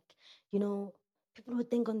lot. Like, you know, people who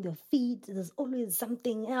think on their feet, there's always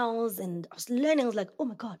something else. And I was learning. I was like, oh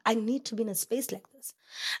my God, I need to be in a space like this.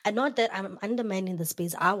 And not that I'm undermining the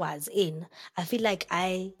space I was in. I feel like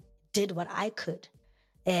I did what I could.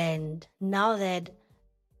 And now that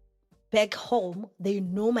back home, they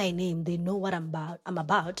know my name, they know what I'm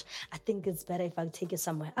about, I think it's better if I take it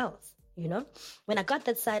somewhere else. You know? When I got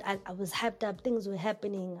that side, I was hyped up. Things were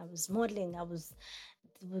happening. I was modeling. There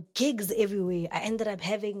were gigs everywhere. I ended up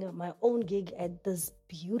having my own gig at this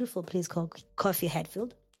beautiful place called Coffee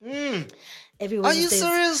Hatfield. Every Wednesday. Are you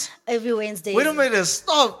serious? Every Wednesday. Wait a minute,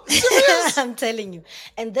 stop. Serious? I'm telling you.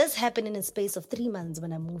 And this happened in a space of 3 months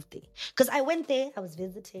when I moved there. Because I went there, I was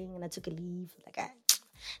visiting, and I took a leave. Like,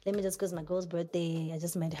 let me just go, it's my girl's birthday. I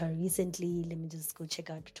just met her recently. Let me just go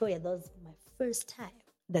check out Pretoria. That was my first time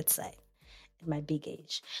that side at my big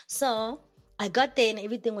age. So I got there and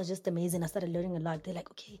everything was just amazing. I started learning a lot. They're like,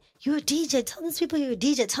 okay, you're a DJ. Tell these people you're a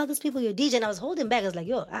DJ. Tell these people you're a DJ. And I was holding back. I was like,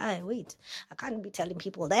 wait. I can't be telling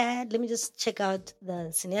people that. Let me just check out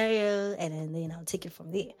the scenario and then I'll take it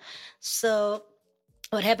from there. So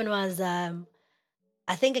what happened was I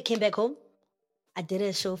think I came back home. I did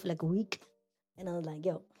a show for like a week. And I was like,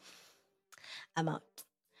 I'm out.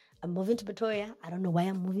 I'm moving to Pretoria. I don't know why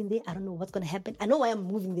I'm moving there. I don't know what's going to happen. I know why I'm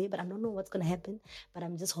moving there, but I don't know what's going to happen. But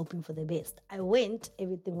I'm just hoping for the best. I went.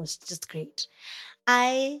 Everything was just great.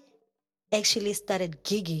 I actually started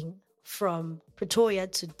gigging from Pretoria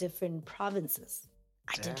to different provinces.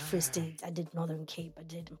 I did Free State, I did Northern Cape, I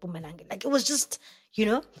did Mpumalanga. Like, it was just,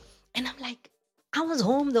 and I'm like, I was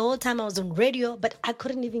home the whole time. I was on radio, but I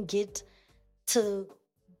couldn't even get to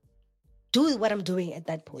do what I'm doing at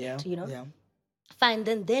that point, Yeah. Fine,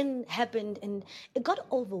 then happened, and it got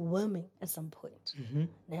overwhelming at some point.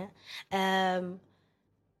 Yeah.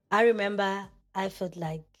 I remember I felt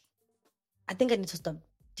like, I think I need to stop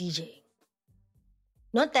DJing.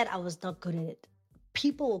 Not that I was not good at it.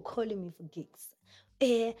 People were calling me for gigs.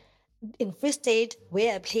 In Free State,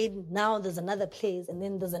 where I played, now there's another place, and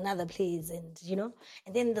then there's another place, and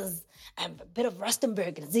and then there's a bit of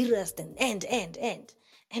Rustenburg and Zeerust and.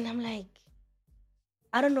 And I'm like,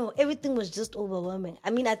 I don't know, everything was just overwhelming. I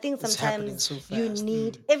mean, I think sometimes so you fast.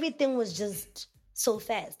 need, everything was just so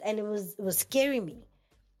fast, and it was scaring me.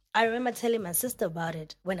 I remember telling my sister about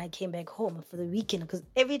it when I came back home for the weekend, because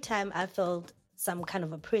every time I felt some kind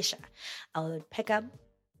of a pressure, I would pack up,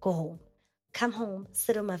 go home, come home,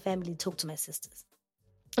 sit with my family, talk to my sisters.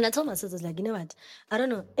 And I told my sisters, like, you know what? I don't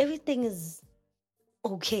know. Everything is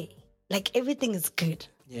okay. Like, everything is good.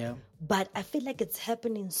 Yeah. But I feel like it's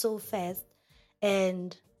happening so fast.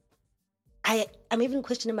 And I'm even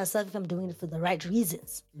questioning myself if I'm doing it for the right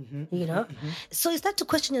reasons. So you start to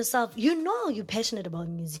question yourself. You're passionate about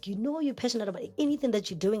music. You're passionate about anything that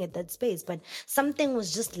you're doing at that space. But something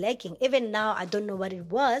was just lacking. Even now, I don't know what it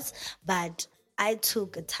was. But I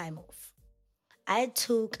took a time off. I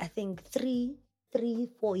took, I think,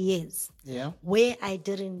 4 years. Yeah. Where I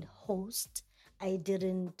didn't host. I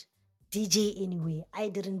didn't DJ anyway. I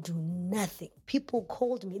didn't do nothing. People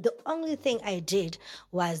called me. The only thing I did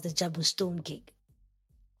was the Jabu Stone gig.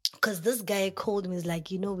 Because this guy called me, he's like,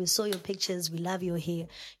 we saw your pictures, we love your hair.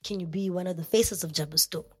 Can you be one of the faces of Jabu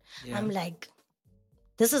Stone? Yeah. I'm like,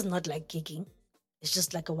 this is not like gigging. It's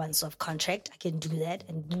just like a once-off contract. I can do that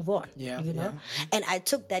and move on. Yeah. And I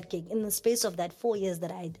took that gig in the space of that 4 years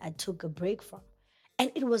that I took a break from.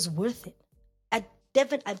 And it was worth it.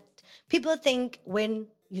 People think when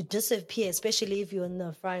you disappear, especially if you're in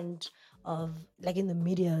the front of, like, in the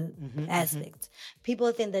media aspect,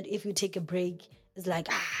 people think that if you take a break, it's like,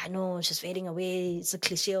 no, she's fading away. It's a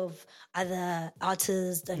cliche of other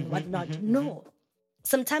artists and whatnot. No.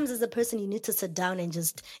 Sometimes as a person, you need to sit down and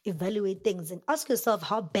just evaluate things and ask yourself,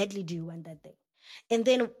 how badly do you want that thing? And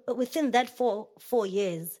then within that 4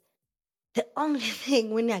 years, the only thing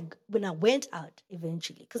when I went out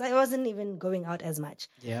eventually, because I wasn't even going out as much.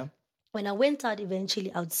 Yeah. When I went out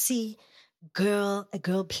eventually, I would see a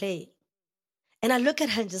girl play. And I look at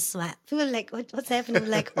her and just smile. People are like, what's happening? I'm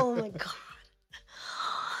like, oh my God.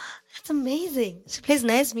 That's amazing. She plays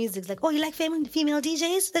nice music. It's like, oh, you like female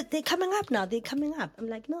DJs? They're coming up now. They're coming up. I'm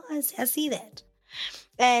like, no, I see that.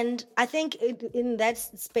 And I think in that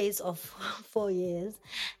space of 4 years,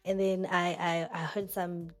 and then I heard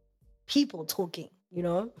some people talking,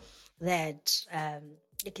 that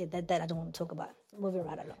that I don't want to talk about. Moving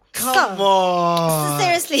right along. Come on.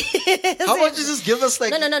 Seriously. How about you just give us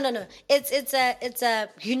like... No. It's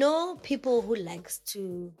people who likes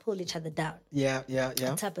to pull each other down. Yeah.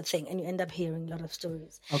 Type of thing. And you end up hearing a lot of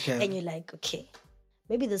stories. Okay. And you're like, okay,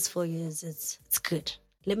 maybe this 4 years, it's good.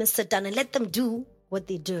 Let me sit down and let them do what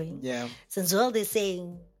they're doing. Yeah. Since while they're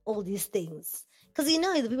saying all these things. Because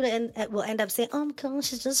the people will end up saying, oh my gosh,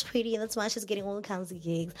 she's just pretty, and that's why she's getting all kinds of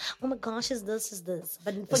gigs. Oh my gosh, she's this.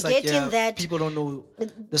 But It's forgetting that people don't know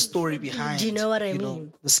the story behind. Do you know what I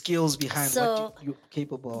mean? The skills behind what you're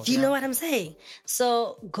capable of. Do you know what I'm saying?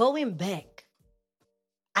 So going back,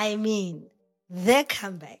 I mean, their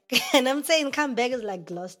comeback, and I'm saying comeback is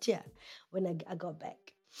like last year when I got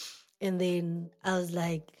back, and then I was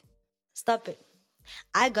like, stop it.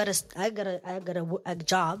 I got a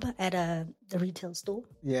job at the retail store.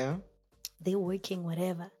 Yeah. They working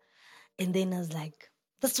whatever. And then I was like,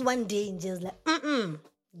 this one day, and just like,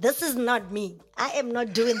 this is not me. I am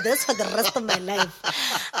not doing this for the rest of my life.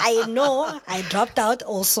 I know I dropped out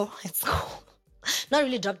also at school. Not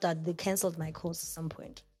really dropped out. They canceled my course at some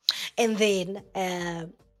point. And then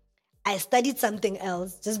I studied something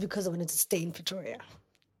else just because I wanted to stay in Pretoria.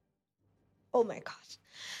 Oh my gosh.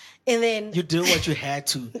 And then you did what you had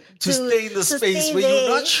to stay in the space where you're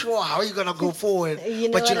not sure how you're gonna go forward,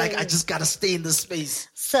 but you're like, I just gotta stay in this space.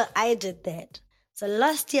 So I did that. So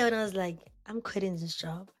last year when I was like, I'm quitting this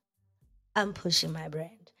job, I'm pushing my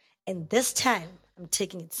brand, and this time I'm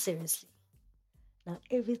taking it seriously. Now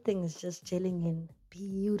everything is just gelling in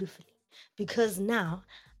beautifully because now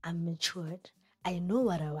I'm matured. I know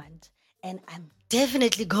what I want, and I'm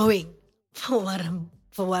definitely going for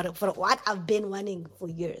what I've been wanting for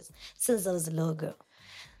years, since I was a little girl.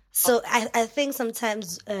 So I think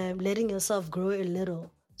sometimes letting yourself grow a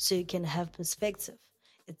little so you can have perspective.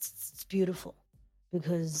 It's beautiful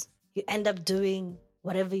because you end up doing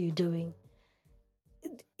whatever you're doing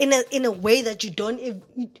in a way that you don't even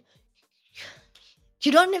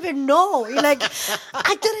know. You're like,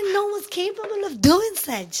 I didn't know I was capable of doing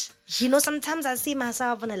such. Sometimes I see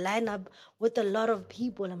myself in a lineup with a lot of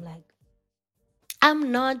people. I'm like,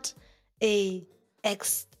 I'm not a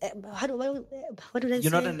what did I say?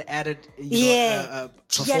 You're not an added,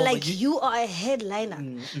 performer. Like you are a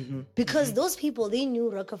headliner. Because those people, they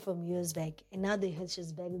knew Rocker from years back, and now they heard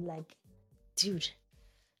she's back. Like, dude,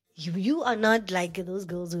 you are not like those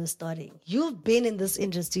girls who are starting. You've been in this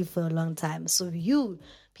industry for a long time, so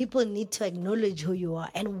people need to acknowledge who you are.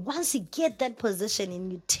 And once you get that position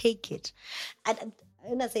and you take it, and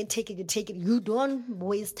when I say take it, you take it. You don't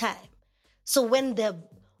waste time. So when the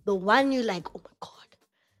one you like, oh my God,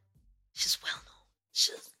 she's well known.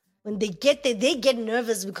 When they get there, they get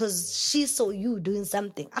nervous because she saw you doing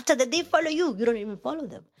something. After that, they follow you. You don't even follow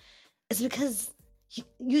them. It's because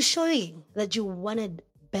you're showing that you want it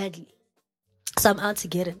badly. So I'm out to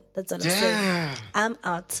get it. That's what I'm saying. I'm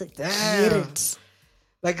out to get it.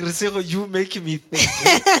 Like, Risego, you making me think.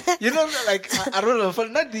 I don't know, for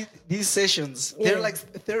not these sessions, they're like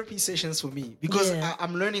therapy sessions for me because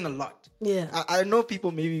I'm learning a lot. Yeah. I know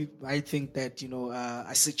people maybe might think that,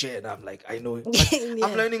 I sit here and I'm like, I know it. But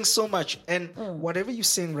I'm learning so much. And whatever you're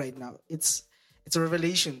saying right now, it's a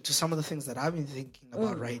revelation to some of the things that I've been thinking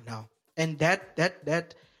about right now. And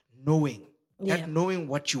that knowing, knowing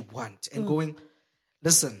what you want and going,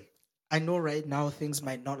 listen, I know right now things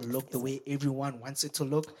might not look the way everyone wants it to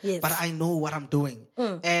look, but I know what I'm doing.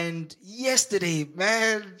 And yesterday,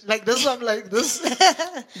 man, like this, I'm like this.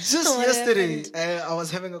 Just yesterday, I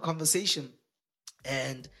was having a conversation,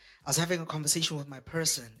 and I was having a conversation with my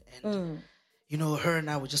person, and her and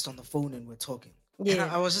I were just on the phone and we're talking. And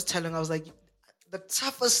I was just telling her, I was like, the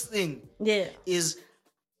toughest thing is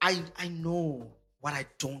I know what I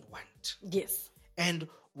don't want. Yes. And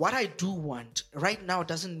what I do want right now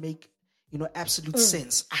doesn't make absolute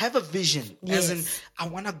sense. I have a vision, as in I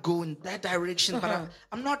want to go in that direction, but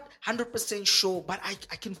I'm not 100% sure, but I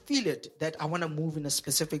can feel it that I want to move in a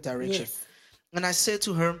specific direction. Yes. And I said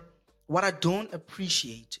to her, what I don't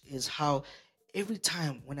appreciate is how every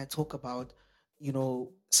time when I talk about,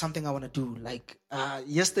 something I want to do, like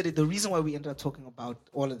yesterday, the reason why we ended up talking about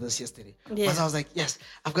all of this yesterday was I was like, yes,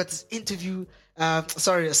 I've got this interview, a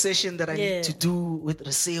session that I need to do with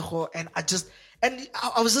Risego, and I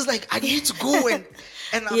was just like, I need to go and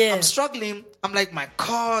I'm struggling. I'm like, my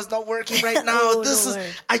car's not working right now.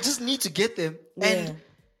 I just need to get them. And,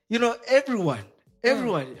 everyone,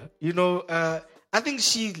 I think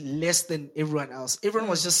she less than everyone else. Everyone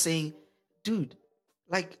was just saying, dude,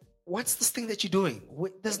 like, what's this thing that you're doing?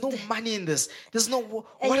 There's no money in this. There's no...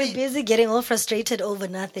 And you're busy getting all frustrated over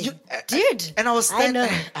nothing. Dude, and I was sitting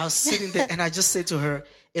there and I just said to her,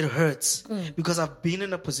 it hurts because I've been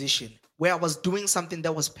in a position where I was doing something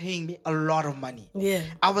that was paying me a lot of money. Yeah.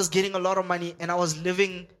 I was getting a lot of money and I was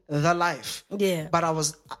living the life. Yeah. But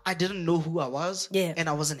I didn't know who I was. Yeah. And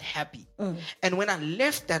I wasn't happy. And when I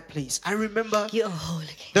left that place, I remember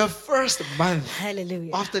the first month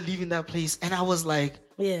after leaving that place, and I was like,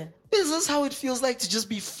 this is how it feels like to just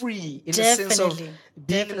be free in the sense of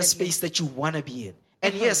being in a space that you want to be in.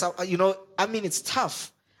 And yes, it's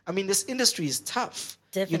tough. This industry is tough.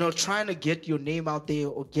 Definitely. Trying to get your name out there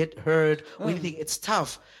or get heard or anything, it's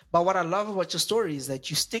tough. But what I love about your story is that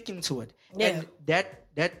you're sticking to it. And that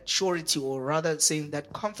surety, or rather saying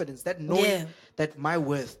that confidence, that knowing that my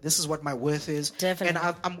worth, this is what my worth is. Definitely.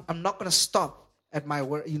 And I'm not going to stop at my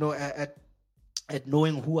worth, at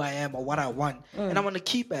knowing who I am or what I want. And I'm going to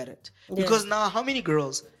keep at it. Because now how many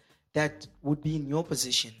girls that would be in your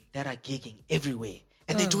position that are gigging everywhere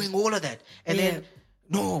and they're doing all of that. And then...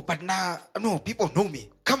 No, but now, people know me.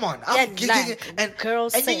 Come on, I'm gigging, and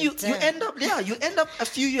then you end up a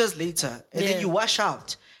few years later, and then you wash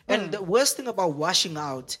out. And the worst thing about washing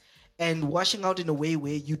out in a way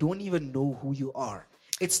where you don't even know who you are,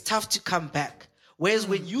 it's tough to come back. Whereas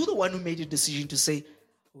when you're the one who made a decision to say,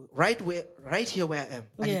 right here where I am,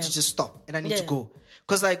 I need to just stop and I need to go,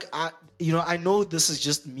 because I know this is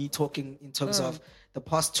just me talking in terms of the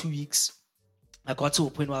past 2 weeks. I got to a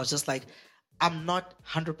point where I was just like, I'm not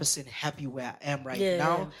 100% happy where I am right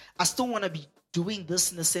now. I still want to be doing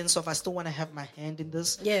this in the sense of I still want to have my hand in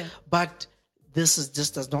this. Yeah. But this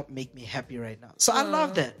just does not make me happy right now. So I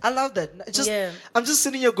love that. I'm just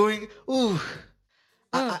sitting here going, ooh.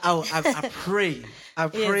 I pray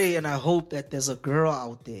and I hope that there's a girl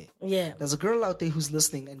out there. Yeah. There's a girl out there who's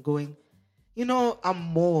listening and going, I'm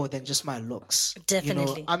more than just my looks.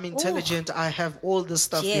 Definitely. I'm intelligent. I have all this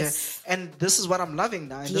stuff Yes. here. And this is what I'm loving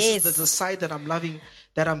now. And Yes. this is the side that I'm loving,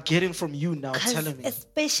 that I'm getting from you now, 'Cause telling me.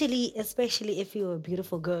 especially if you're a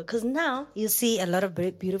beautiful girl, because now you see a lot of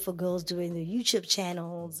beautiful girls doing their YouTube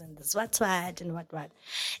channels and the swat and what,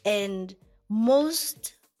 and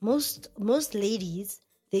most ladies,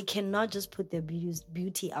 they cannot just put their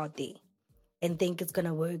beauty out there and think it's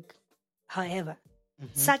gonna work. However,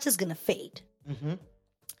 such is gonna fade.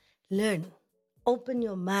 Learn. Open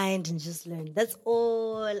your mind and just learn. That's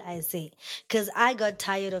all I say. Because I got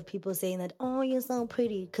tired of people saying that, oh, you're so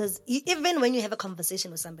pretty. Because even when you have a conversation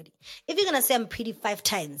with somebody, if you're going to say I'm pretty 5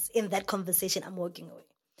 times in that conversation, I'm walking away.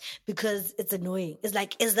 Because it's annoying. It's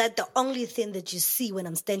like, is that the only thing that you see when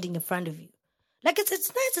I'm standing in front of you? Like, it's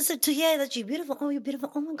nice to hear that you're beautiful. Oh, you're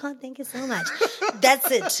beautiful. Oh, my God, thank you so much. That's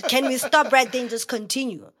it. Can we stop right there and just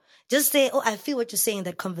continue? Just say, oh, I feel what you're saying in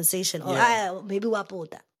that conversation. Or maybe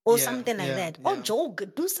wapota. Or something like that. Or joke.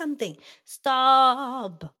 Do something.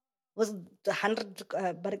 Stop. Was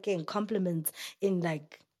 100 compliments in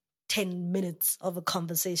like 10 minutes of a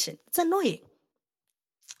conversation. It's annoying.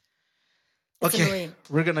 It's annoying.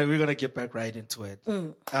 We're gonna get back right into it.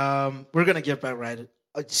 We're gonna get back right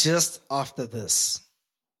just after this.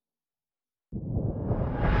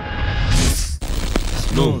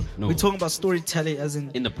 No. We're talking about storytelling as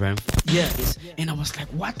in the brand. yes. And I was like,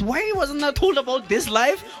 what? Why wasn't I told about this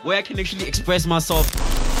life where I can actually express myself?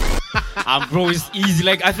 Bro, it's easy.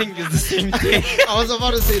 Like, I think it's the same thing. I was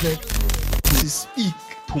about to say that. To speak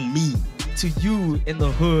To me. to you in the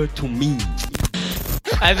hood. To me.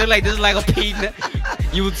 I feel like this is like a pain.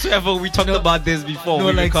 You would swear we talked about this before. No,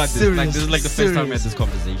 we like record this. serious, Like, this is like the first time we had serious. this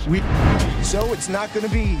conversation. So it's not going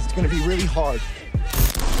to be easy. It's going to be really hard.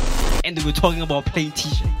 And they were talking about plain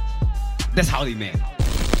t-shirt. That's how they met.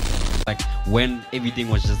 Like, when everything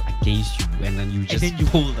was just against you, and then you just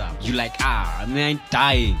pulled up. You like, man, I'm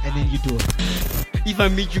dying. And then you do it. If I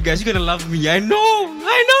meet you guys, you're gonna love me. I know.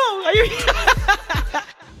 Are you?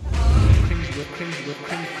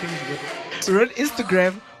 So we're on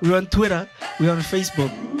Instagram, we're on Twitter, we're on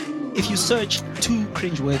Facebook. If you search 2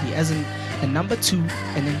 cringeworthy, as in the number 2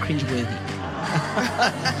 and then cringeworthy.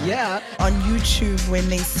 Yeah. On YouTube, when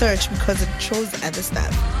they search, because it shows other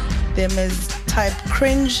stuff, them is type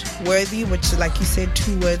cringe worthy, which is, like you said,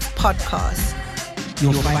 2 words, podcast.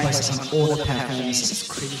 You'll find us on all the platforms. It's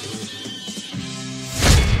cringeworthy.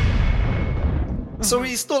 So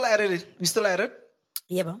we still at it.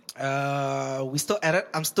 Yeah, bro. We still at it.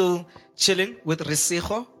 I'm still chilling with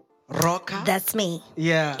Resijo Roca. That's me.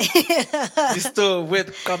 Yeah. We're still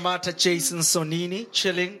with Kamata Jason Sonini,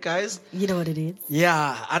 chilling, guys. You know what it is.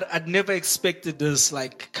 Yeah, I'd never expected this,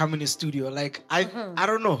 like, coming in studio. Like, I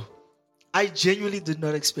don't know. I genuinely did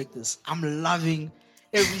not expect this. I'm loving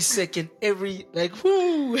every second,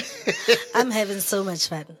 whoo. I'm having so much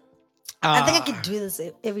fun. I think I could do this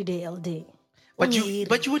every day, all day. But you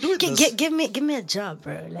were doing this. Give me a job,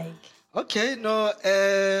 bro. Like, okay, no,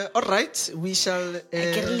 all right. We shall.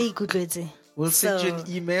 We'll send you an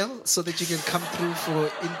email so that you can come through for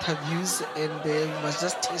interviews, and we must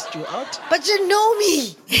just test you out. But you know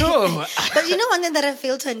me. No. But you know one thing that I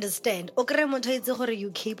fail to understand.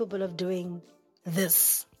 You're capable of doing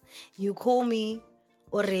this. You call me,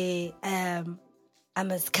 or I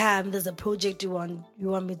must come. There's a project you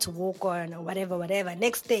want me to work on, or whatever.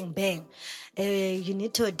 Next thing, bang. You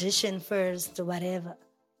need to audition first, or whatever.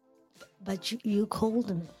 But you called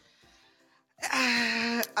me.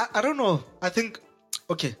 I don't know. I think,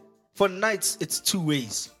 okay, for nights, it's 2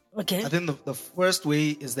 ways. Okay. I think the first way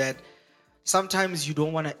is that sometimes you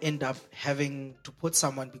don't want to end up having to put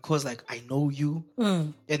someone because, like, I know you.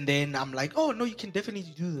 And then I'm like, oh, no, you can definitely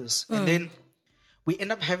do this. And then we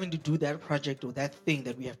end up having to do that project or that thing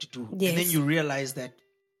that we have to do. Yes. And then you realize that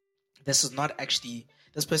this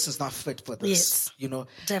person's not fit for this. Yes. You know?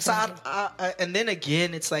 Definitely. So and then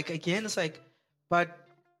again, it's like, but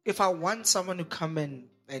if I want someone to come and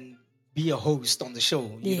be a host on the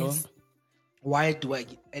show, you know, why do I,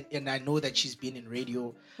 and I know that she's been in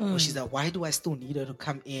radio, or she's like, why do I still need her to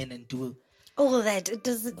come in and do all that? It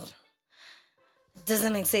doesn't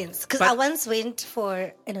make sense. Because I once went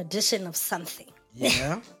for an audition of something.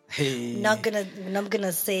 Yeah. Hey. Not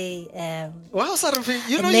gonna say well, sort of,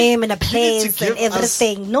 you know, a name and a place and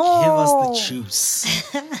everything. No. Give us the juice.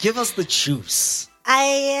 Give us the juice.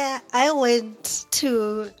 I went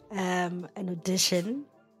to an audition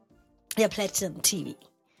at Platinum TV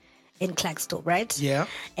in Clarkston, right? Yeah.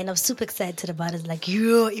 And I was super excited about it. Like,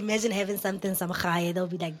 imagine having something, some khaya, that'll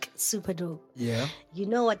be like super dope. Yeah. You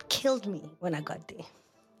know what killed me when I got there?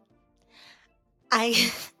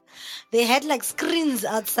 I they had like screens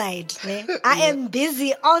outside. Ne? I am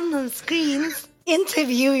busy on the screens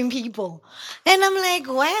interviewing people. And I'm like,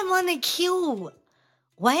 why am I on a queue?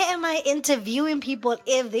 Why am I interviewing people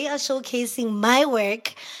if they are showcasing my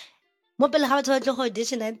work? How to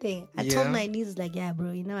audition and thing. I told my niece, like, yeah,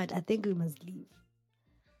 bro, you know what? I think we must leave.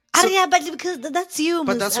 So, yeah, but because that's you.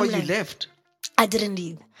 But that's I'm why like, you left. I didn't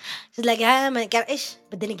leave. She's like, I'm like, ish.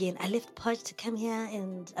 But then again, I left Posh to come here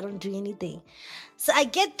and I don't do anything. So I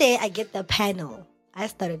get there, I get the panel. I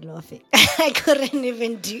started laughing. I couldn't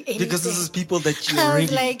even do anything. Because this is people that you I really...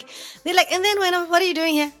 was like, they're like, and then what are you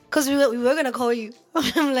doing here? Because we were going to call you.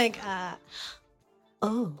 I'm like,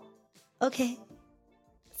 oh, okay.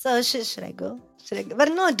 So should I go? But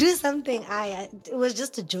no, do something. It was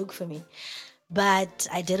just a joke for me. But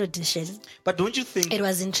I did audition. But don't you think... It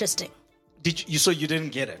was interesting. So you didn't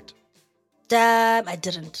get it? I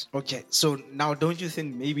didn't. Okay, so now don't you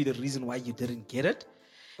think maybe the reason why you didn't get it,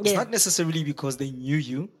 it's not necessarily because they knew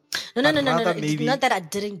you. No. It's not that I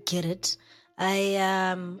didn't get it.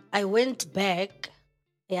 I went back.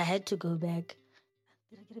 Yeah, I had to go back.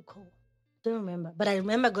 Did I get a call? Don't remember. But I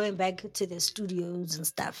remember going back to the studios and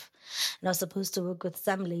stuff. And I was supposed to work with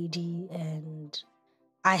some lady and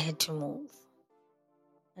I had to move.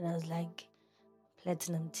 And I was like,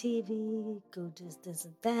 Platinum TV, go do this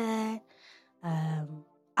and that.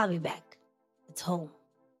 I'll be back. It's home.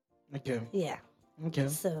 Okay. Yeah. Okay.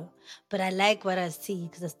 So, but I like what I see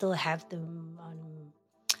because I still have them on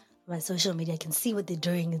my social media. I can see what they're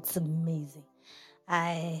doing. It's amazing.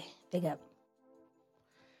 Big up.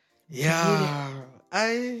 Yeah.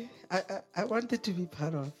 I wanted to be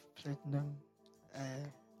part of Platinum.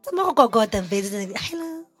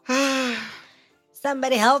 Hello.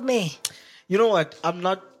 Somebody help me. You know what?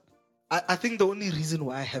 I think the only reason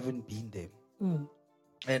why I haven't been there,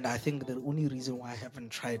 and I think the only reason why I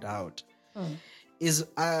haven't tried out, is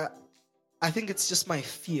I think it's just my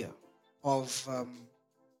fear of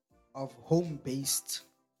home-based,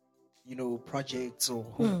 projects or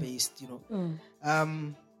home-based,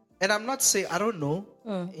 and I'm not saying, I don't know,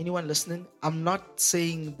 anyone listening, I'm not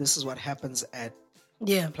saying this is what happens at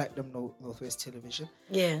Platinum Northwest Television.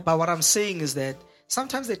 Yeah. But what I'm saying is that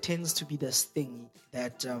sometimes there tends to be this thing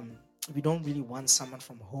that we don't really want someone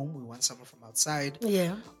from home, we want someone from outside.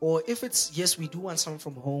 Yeah. Or if it's, yes, we do want someone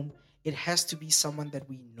from home, it has to be someone that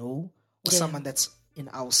we know or someone that's in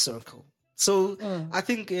our circle. So I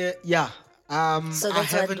think, so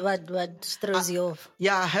that's what throws you off.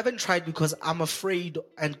 Yeah, I haven't tried because I'm afraid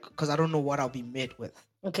and because I don't know what I'll be met with.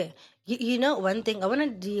 Okay. You know one thing, I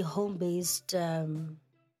wanted the home-based,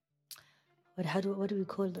 what do we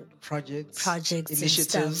call them? Projects,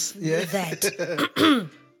 initiatives, and stuff. Yeah. That.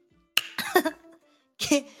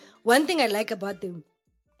 One thing I like about them,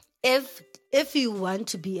 if you want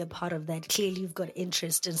to be a part of that, clearly you've got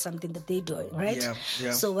interest in something that they're doing, right?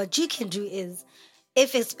 Yeah. So what you can do is,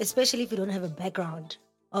 especially if you don't have a background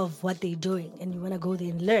of what they're doing and you want to go there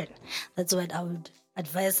and learn, that's what I would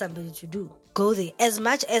advise somebody to do. Go there. As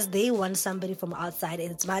much as they want somebody from outside,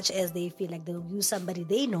 as much as they feel like they'll use somebody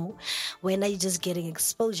they know, when are you just getting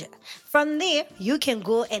exposure? From there, you can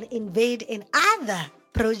go and invade in other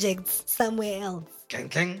projects somewhere else.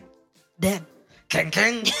 King. Damn.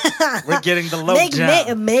 King. We're getting the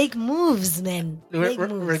lowdown. Make moves, man.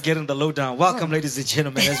 We're getting the lowdown. Welcome, ladies and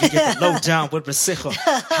gentlemen, as we get the lowdown with Rasejo.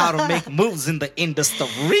 How to make moves in the industry.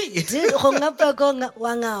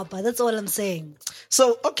 That's all I'm saying.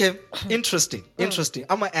 So, okay, interesting.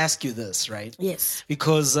 I'm going to ask you this, right? Yes.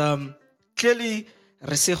 Because clearly,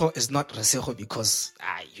 Rasejo is not Rasejo because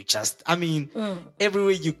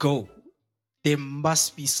everywhere you go, there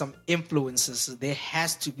must be some influences. There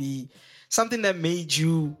has to be something that made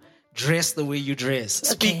you dress the way you dress,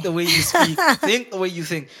 speak the way you speak, think the way you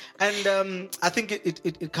think. And I think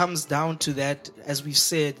it comes down to that, as we've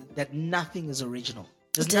said, that nothing is original.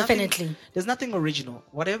 There's nothing original.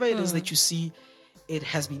 Whatever it is that you see, it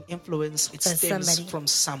has been influenced. It stems from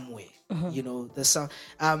somewhere. There's some.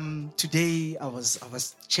 Today I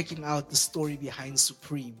was checking out the story behind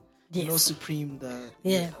Supreme. Yes. You know Supreme, the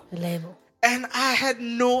label. And I had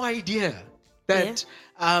no idea that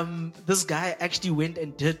this guy actually went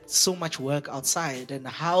and did so much work outside, and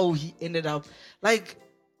how he ended up, like,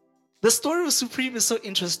 the story of Supreme is so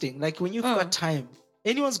interesting. Like, when you've got time,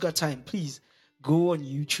 anyone's got time, please go on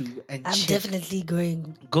YouTube and I'm definitely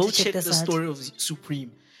going go to check the story of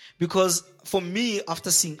Supreme. Because for me, after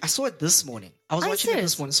seeing, I saw it this morning. I was watching it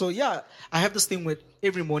this morning. So yeah, I have this thing with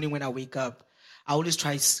every morning when I wake up, I always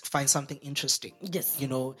try to find something interesting. Yes.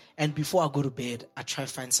 And before I go to bed, I try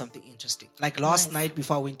to find something interesting. Like last night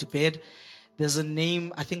before I went to bed, there's a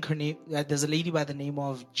name, I think her name, there's a lady by the name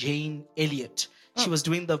of Jane Elliott. She was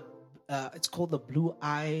doing the it's called the blue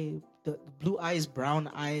eyes, brown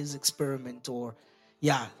eyes experiment, or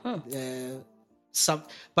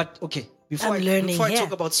but okay, before I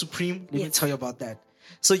talk about Supreme, let me tell you about that.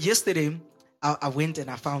 So yesterday I went and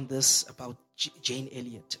I found this about Jane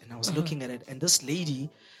Elliott, and I was looking at it, and this lady,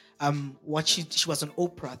 she was on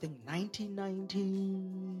Oprah, I think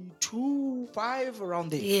 1992, 5,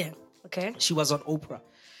 around there. Yeah, okay. She was on Oprah.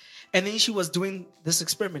 And then she was doing this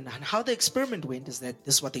experiment. And how the experiment went is that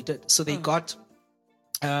this is what they did. So they got,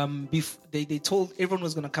 they told everyone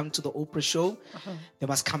was going to come to the Oprah show. They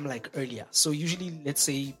must come like earlier. So usually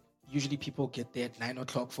people get there at 9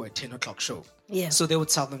 o'clock for a 10 o'clock show. Yeah. So they would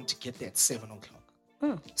tell them to get there at 7 o'clock.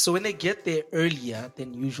 So when they get there earlier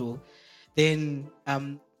than usual, then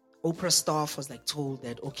Oprah staff was like told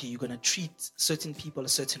that, okay, you're going to treat certain people a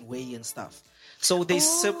certain way and stuff. So they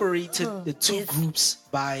separated the two groups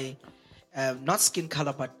by not skin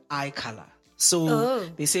color, but eye color. So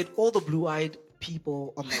they said all the blue-eyed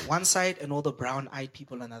people on the one side and all the brown-eyed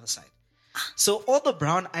people on the other side. So all the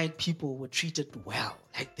brown-eyed people were treated well.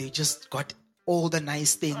 Like they just got all the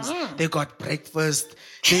nice things. They got breakfast.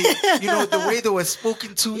 The way they were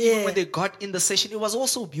spoken to, even when they got in the session, it was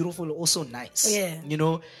also beautiful, also nice. Yeah.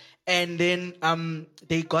 And then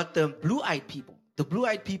they got the blue-eyed people. The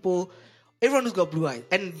blue-eyed people, everyone who's got blue eyes.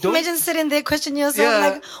 And imagine sitting there questioning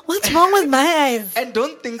yourself, like, what's wrong with my eyes? And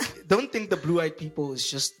don't think the blue-eyed people is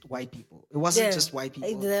just white people. It wasn't just white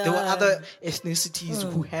people. There were other ethnicities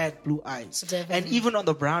who had blue eyes. Definitely. And even on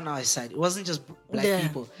the brown eye side, it wasn't just black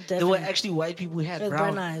people. Definitely. There were actually white people who had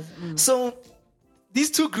brown eyes. So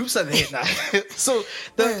these two groups are there now. So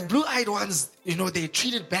the blue-eyed ones, they're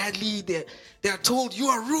treated badly. They're told, you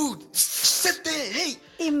are rude. Sit there. Hey.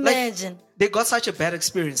 Imagine. They got such a bad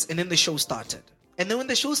experience, and then the show started. And then when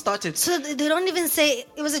the show started... So they don't even say,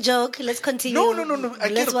 it was a joke, let's continue. No.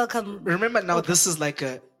 Let's welcome... Remember now, this is like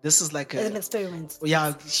an experiment.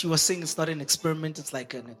 Yeah, she was saying it's not an experiment, it's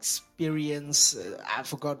like an experience. I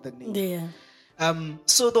forgot the name. Yeah.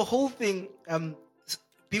 So the whole thing...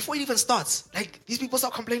 before it even starts, like, these people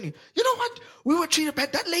start complaining. You know what? We were treated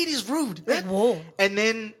bad. That lady's rude. Whoa. And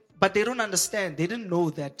then... But they don't understand. They didn't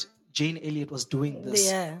know that Jane Elliott was doing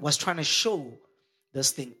this, was trying to show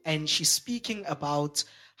this thing. And she's speaking about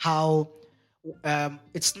how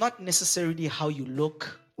it's not necessarily how you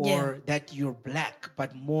look or that you're black,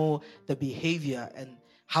 but more the behavior and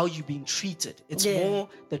how you're being treated. It's more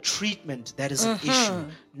the treatment that is an issue,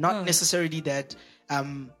 not necessarily that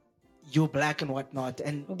you're black and whatnot.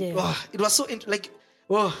 And it was so that's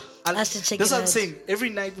what I'm saying. Every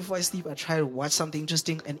night before I sleep, I try to watch something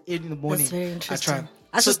interesting, and in the morning, I try.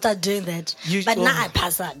 I should start doing that. But now I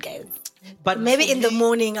pass out, guys. But maybe in the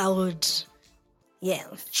morning I would,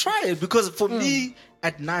 try it, because for me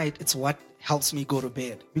at night it's what helps me go to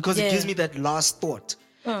bed, because it gives me that last thought.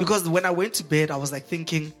 Because when I went to bed, I was like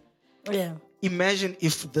thinking, imagine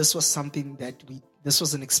if this was something this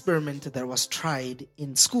was an experiment that was tried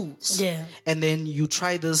in schools, and then you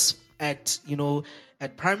try this at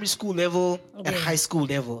primary school level, at high school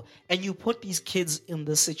level, and you put these kids in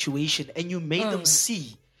this situation and you made them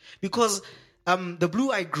see. Because the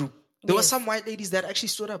blue-eyed group, there were some white ladies that actually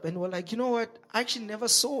stood up and were like, you know what, I actually never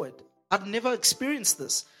saw it. I've never experienced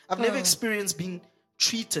this. I've never experienced being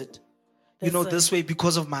treated, this way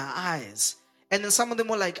because of my eyes. And then some of them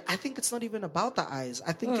were like, I think it's not even about the eyes.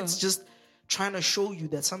 I think it's just trying to show you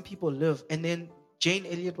that some people live. And then Jane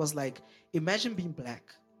Elliott was like, imagine being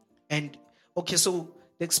black. And okay, so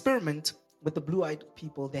the experiment with the blue-eyed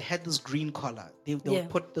people, they had this green collar. They would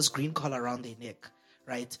put this green collar around their neck,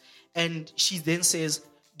 right? And she then says,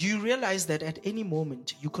 do you realize that at any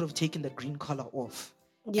moment you could have taken the green collar off?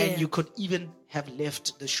 And you could even have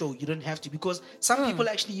left the show. You don't have to, because some people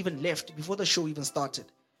actually even left before the show even started.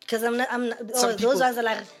 Because those ones are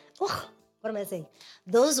like, what am I saying?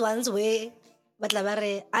 Those ones where... But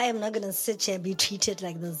I am not going to sit here and be treated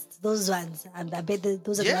like those. Those ones. I bet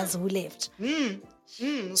those are the ones who left.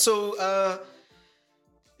 So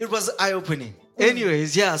it was eye-opening.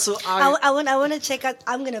 Anyways, so I want to check out.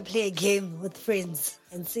 I'm going to play a game with friends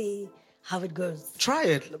and see how it goes. Try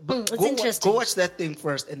it. But it's interesting. Go watch that thing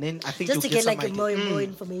first, and then I think just you'll to get like more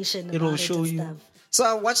information. It will show you. Stuff. So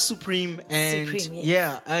I watched Supreme, and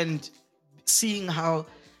and seeing how,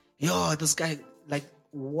 this guy, like,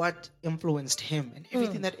 what influenced him and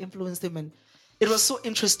everything that influenced him, and it was so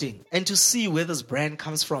interesting, and to see where this brand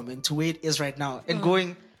comes from and to where it is right now, and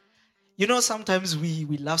going, sometimes we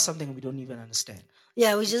love something and we don't even understand.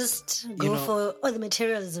 Yeah, we just go for the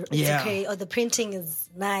material is okay, or the printing is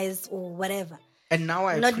nice, or whatever. And now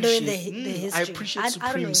I not appreciate knowing the history. I appreciate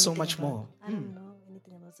Supreme so much more. I don't know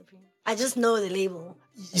anything about Supreme. I just know the label.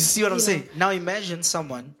 You see what I'm You know. saying? Now imagine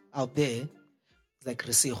someone out there like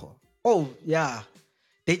Resiho. Oh yeah,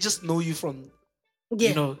 they just know you from Yeah.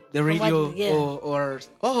 you know the From radio what- yeah. or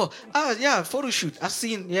yeah, photo shoot. I've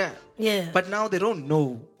seen Yeah. but now they don't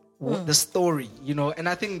know the story, you know. And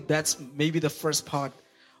I think that's maybe the first part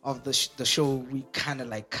of the show we kind of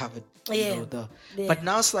like covered. You Yeah. know, Yeah. But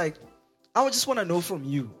now it's like I would just want to know from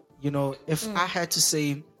you. You know, if I had to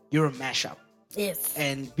say you're a mashup. Yes.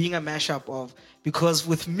 And being a mashup of, because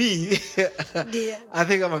with me, Yeah. I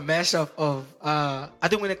think I'm a mashup of, I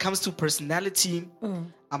think when it comes to personality,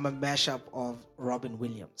 I'm a mashup of Robin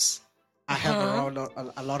Williams. I have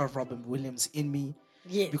a lot of Robin Williams in me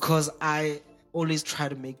Yeah. because I always try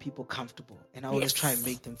to make people comfortable and I always Yes. try and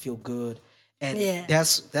make them feel good. And Yeah.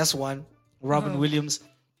 that's one. Robin Williams.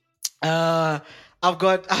 I'm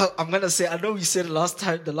gonna say, I know we said it last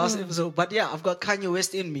time, the last episode, but yeah, I've got Kanye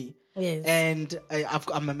West in me. Yes. And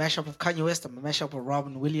I'm a mashup of Kanye West. I'm a mashup of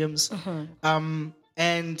Robin Williams.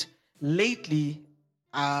 And lately,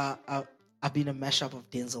 I've been a mashup of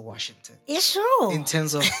Denzel Washington. Yeah, sure. In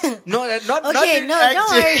terms of not Okay, in no,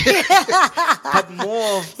 acting, don't worry. but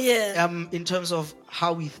more of Yeah. in terms of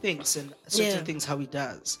how he thinks and certain Yeah. things how he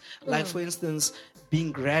does. Like for instance,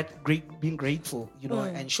 being grateful, you know,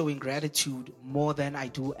 and showing gratitude more than I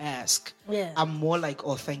do ask. Yeah. I'm more like,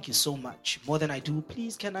 oh, thank you so much. More than I do,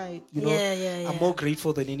 please, can I, you know, Yeah. I'm more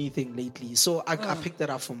grateful than anything lately. So I picked that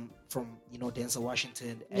up from you know, Denzel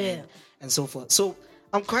Washington and so forth. So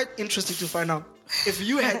I'm quite interested to find out if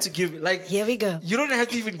you had to give, like, Here we go. you don't have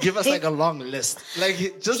to even give us like a long list.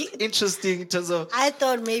 Like, just interesting in terms of. I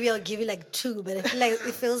thought maybe I'll give you like 2, but I feel like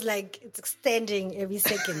it feels like it's extending every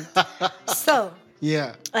second. So,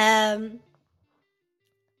 Yeah.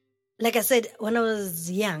 like I said, when I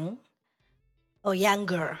was young, or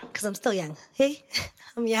younger, because I'm still young. Hey,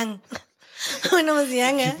 I'm young. When I was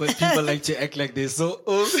younger. But people like to act like they're so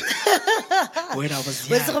old. When I was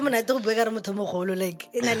But so young. when I told Beggar Mutomogolo, like,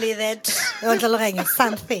 in a lay that,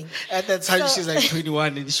 something. At that time, So- she's like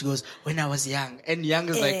 21 and she goes, when I was young. And young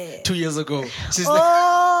is like 2 years ago. She's like,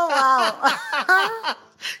 Oh, wow.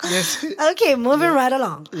 yes. Okay, moving right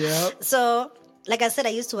along. Yeah. So, like I said, I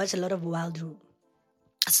used to watch a lot of Wild Room.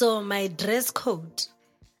 So my dress code,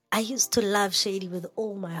 I used to love Shady with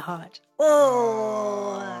all my heart.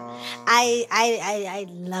 Oh, I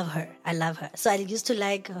love her. I love her. So I used to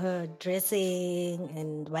like her dressing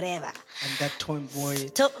and whatever. And that tomboy.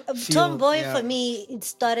 feel, Tomboy yeah. for me, it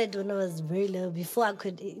started when I was very little, before I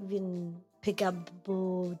could even pick up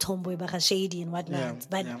tomboy baka Shady and whatnot. Yeah,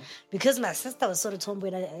 But yeah. because my sister was sort of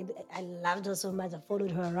tomboy, I loved her so much. I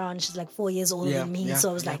followed her around. She's like 4 years older Yeah, than me, yeah,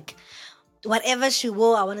 so I was yeah. like, whatever she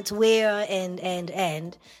wore, I wanted to wear,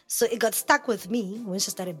 and so it got stuck with me when she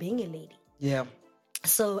started being a lady. Yeah.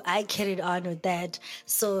 So I carried on with that.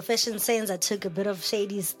 So fashion sense, I took a bit of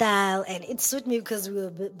Shady style, and it suited me because we were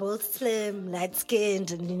both slim, light skinned,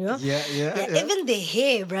 and you know. Yeah. Even the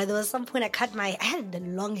hair, bro. There was some point I had the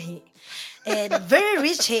long hair and very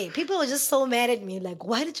rich hair. People were just so mad at me, like,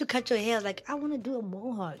 why did you cut your hair? I was like, I want to do a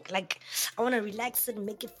mohawk. Like, I want to relax it and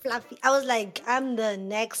make it fluffy. I was like, I'm the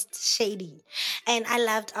next Shady. And I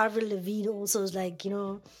loved Avril Lavigne also. It was like, you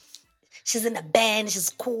know, she's in a band, she's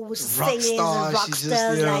cool, she's Rock singing, star, rock she's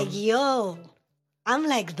stars. just, yeah. Like, yo, I'm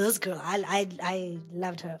like this girl. I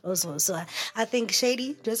loved her also. So I think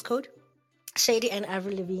Shady, dress code, Shady and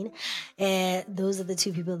Avril Lavigne, those are the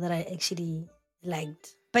 2 people that I actually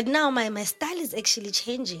liked. But now my style is actually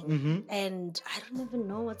changing, and I don't even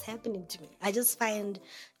know what's happening to me. I just find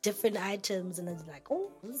different items, and it's like, oh,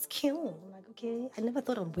 this is cute. I'm like, okay, I never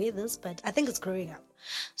thought I'd wear this, but I think it's growing up.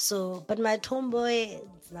 So, but my tomboy,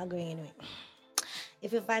 it's not going anywhere.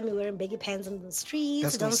 If you find me wearing baggy pants on the streets,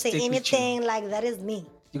 That's gonna don't say stick with anything like that is me.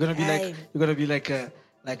 You're gonna be like a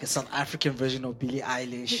South African version of Billie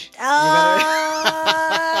Eilish.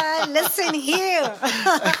 Oh, listen here.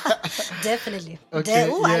 Definitely. Okay,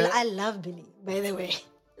 yeah. I love Billy, by the way.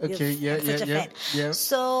 Okay, Yes, I'm such a fan. yeah.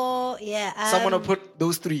 So, yeah. So I'm gonna put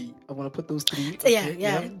those 3. I wanna put those 3. Yeah, Okay,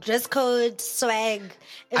 yeah. Dress code, swag.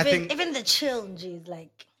 I think- Even the chill G's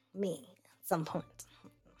like me at some point.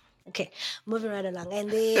 Okay, moving right along. And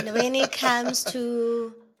then when it comes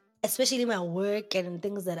to especially my work and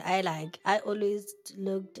things that I like, I always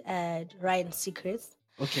looked at Ryan Seacrest.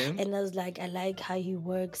 Okay. And I was like, I like how he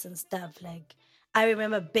works and stuff. Like, I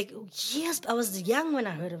remember I was young when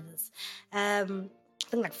I heard of this. I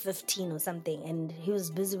think like 15 or something. And he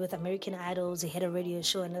was busy with American Idols. He had a radio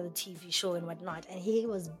show, another TV show and whatnot. And he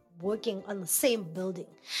was working on the same building.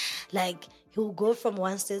 Like, he will go from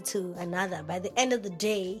one state to another. By the end of the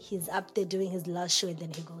day, he's up there doing his last show and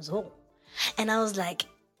then he goes home. And I was like,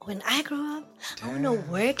 when I grow up, I want to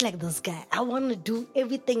work like this guy. I want to do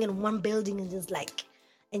everything in one building and just like,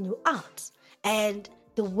 and you're out. And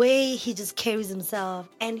the way he just carries himself,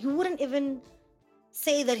 and he wouldn't even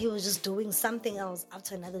say that he was just doing something else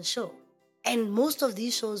after another show. And most of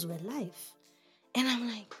these shows were live. And I'm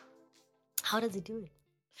like, how does he do it?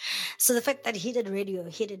 So the fact that he did radio,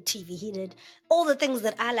 he did TV, he did all the things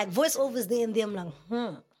that I like, voiceovers there and there, I'm like,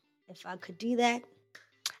 if I could do that,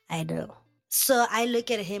 I know. So I look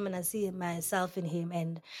at him and I see myself in him,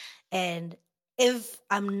 and if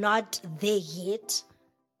I'm not there yet,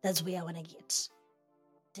 that's where I want to get.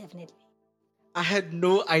 Definitely. I had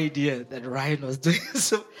no idea that Ryan was doing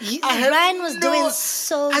so. Ryan was doing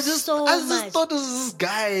so much. I just thought this was this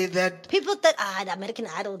guy that people thought, the American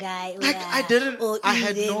Idol guy. Like I didn't. I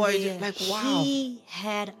had no idea. Like wow, he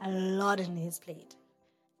had a lot on his plate,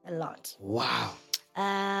 a lot. Wow.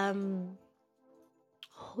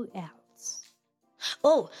 Who else?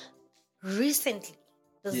 Oh, recently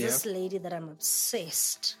there's this lady that I'm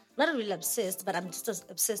obsessed. Not really obsessed, but I'm just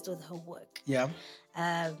obsessed with her work. Yeah.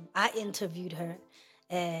 I interviewed her,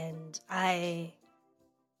 and I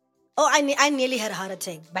nearly had a heart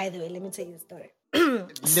attack. By the way, let me tell you the story.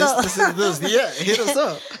 Hit us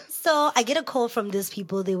up. So I get a call from these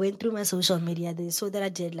people. They went through my social media. They saw that I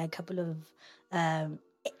did like a couple of, and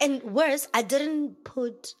worse, I didn't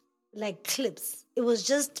put like clips. It was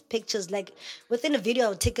just pictures. Like within a video, I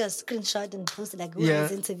would take a screenshot and post it like, I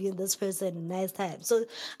was interviewing this person, nice time. So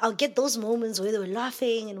I'll get those moments where they were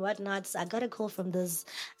laughing and whatnot. So I got a call from this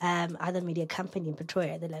other media company in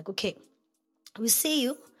Pretoria. They're like, okay, we see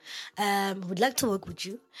you. Would like to work with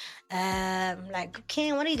you. Like,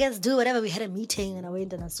 okay, what do you guys do? Whatever. We had a meeting and I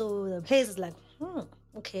went and I saw the place. It's like,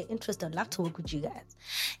 okay, interesting. I'd love to work with you guys.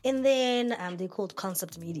 And then they called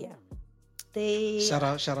Concept Media. Shout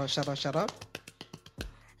out.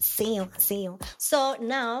 See you. So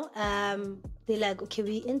now they're like, okay,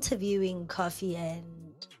 we're interviewing Coffee and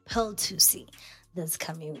Pearl Thusi this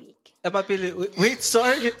coming week. Wait,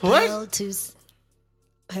 sorry, what?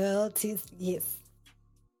 Pearl Thusi, yes.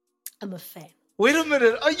 I'm a fan. Wait a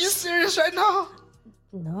minute, are you serious right now?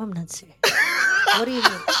 No, I'm not serious. What do you mean?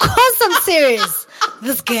 Of course I'm serious.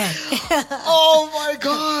 This guy. Oh my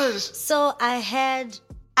gosh. So I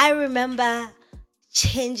remember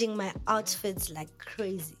changing my outfits like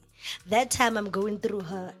crazy. That time I'm going through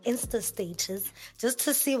her Insta status just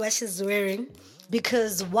to see what she's wearing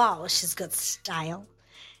because, wow, she's got style.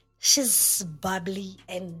 She's bubbly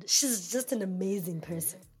and she's just an amazing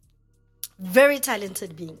person. Very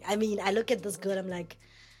talented being. I mean, I look at this girl, I'm like,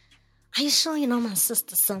 are you sure you know my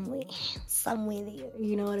sister somewhere? Somewhere there,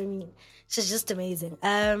 you know what I mean? She's just amazing.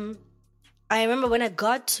 I remember when I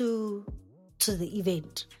got to the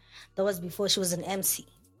event, that was before she was an MC,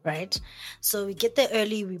 right? So we get there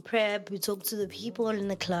early, we prep, we talk to the people in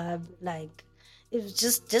the club, like it was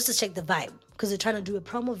just to check the vibe because they're trying to do a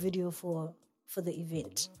promo video for the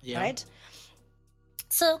event, right?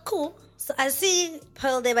 So cool. So I see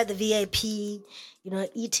Pearl there by the VIP,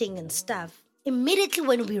 eating and stuff. Immediately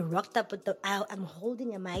when we rocked up with I'm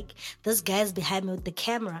holding a mic. This guy's behind me with the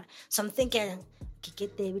camera. So I'm thinking,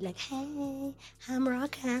 get there, be like, hey, I'm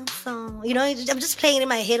rocking. So, I'm just playing it in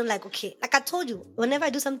my head. I'm like, okay, like I told you, whenever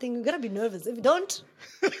I do something, you gotta be nervous. If you don't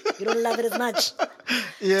love it as much.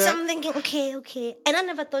 Yeah. So I'm thinking, okay. And I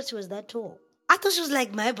never thought she was that tall. I thought she was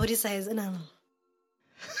like my body size. And I'm,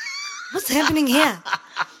 what's happening here?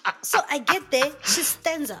 So I get there, she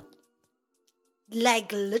stands up.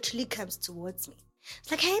 Like literally comes towards me.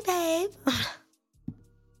 It's like, hey babe.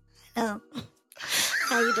 Hello.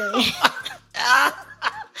 How you doing?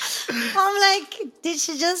 I'm like, did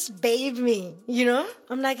she just babe me?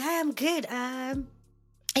 I'm like, hi, I'm good. Are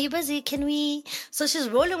you busy? Can we? So she's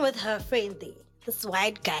rolling with her friend there, this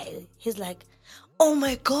white guy. He's like, oh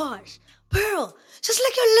my gosh, Pearl, she's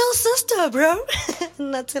like your little sister, bro.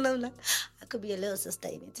 And that's when I'm like, could be a little sister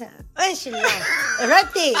anytime. And she laughed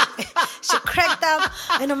right there. She cracked up,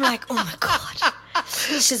 and I'm like, oh my god.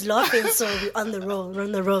 She's laughing, so we're on the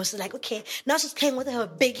road. She's like, okay. Now she's playing with her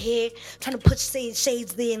big hair, trying to put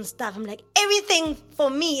shades there and stuff. I'm like, everything for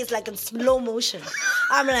me is like in slow motion.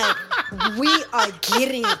 I'm like, we are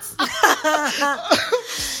getting it.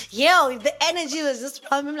 Yo, the energy was just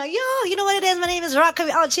from him. Like, yo, you know what it is? My name is Rock.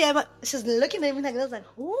 Coming out here. She's looking at me like, I was like,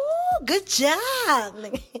 ooh, good job. I'm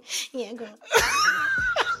like, yeah, girl.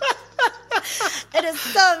 It is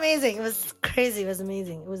so amazing. It was crazy. It was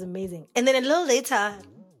amazing. And then a little later,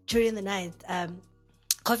 during the night,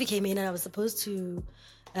 Coffee came in and I was supposed to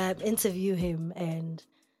interview him. And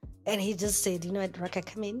he just said, you know what, Rocka,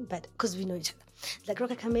 come in. But because we know each other. Like,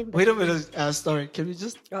 Rocka, come in. Wait a minute, sorry. Can we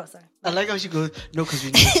just... Oh, sorry. I like how she goes, no, because we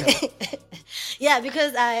know each other. Yeah,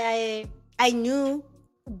 because I knew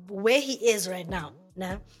where he is right now.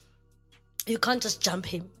 Now, you can't just jump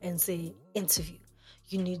him and say interview.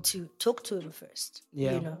 You need to talk to him first.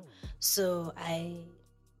 Yeah. You know. So I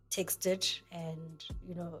texted and,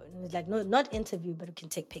 like, no, not interview, but we can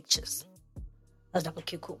take pictures. I was like,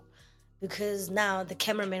 okay, cool. Because now the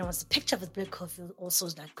cameraman wants a picture with Black Coffee. Also,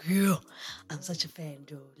 was like, yeah, I'm such a fan,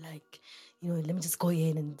 dude. Like, let me just go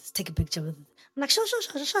in and just take a picture with. I'm like, sure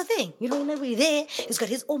thing. Whenever you're there, he's got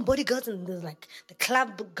his own bodyguards and there's like the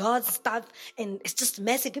club guards and stuff, and it's just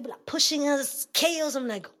messy. People are pushing us, chaos. I'm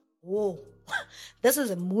like, whoa, this is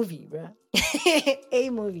a movie, bro. A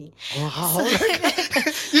movie. Wow. You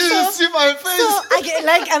should see my face. So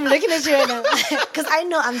I'm looking at you right now because I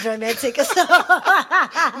know I'm dramatic. So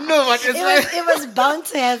no, but it was bound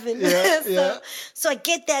to happen. Yeah, So I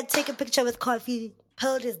get there, take a picture with Coffee.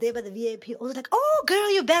 Pearl is there by the VIP. I was like, oh,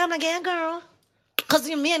 girl, you back? I'm like, yeah, girl. Because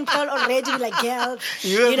me and Pearl already like, girl.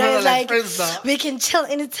 You know, it's like friends now. We can chill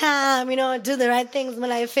anytime, do the right things. My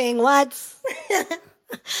life thing. What?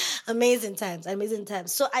 Amazing times.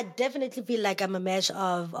 So I definitely feel like I'm a match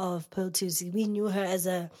of Pearl Thusi. We knew her as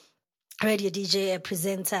a radio DJ, a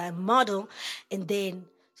presenter, a model, and then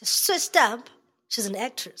just switched up. She's an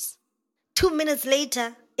actress. 2 minutes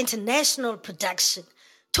later, international production.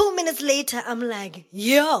 2 minutes later, I'm like,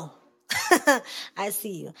 yo, I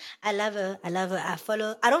see you. I love her.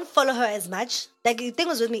 I don't follow her as much. Like, the thing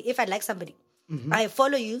was with me, if I like somebody, I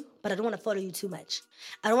follow you, but I don't want to follow you too much.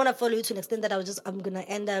 I don't want to follow you to an extent that I'm going to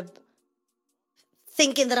end up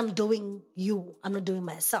thinking that I'm doing you. I'm not doing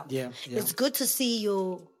myself. Yeah. It's good to see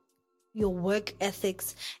your work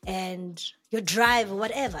ethics and your drive or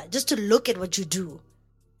whatever, just to look at what you do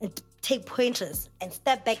and take pointers and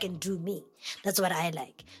step back and do me. That's what I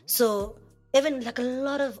like. So even like a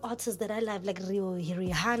lot of artists that I love, like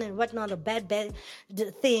Rihanna and whatnot, or bad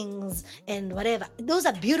things and whatever, those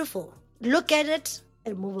are beautiful. Look at it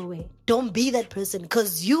and move away. Don't be that person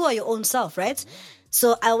because you are your own self, right?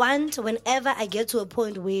 So I want, whenever I get to a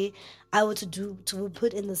point where I were to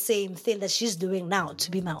put in the same thing that she's doing now,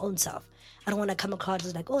 to be my own self. I don't want to come across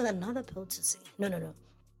as like, oh, another Pearl Thusi. No.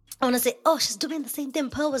 I want to say, oh, she's doing the same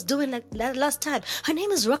thing Pearl was doing like last time. Her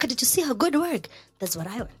name is Rocket. Did you see her good work? That's what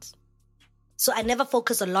I want. So I never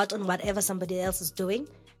focus a lot on whatever somebody else is doing.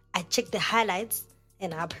 I check the highlights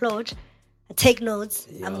and I applaud. I take notes.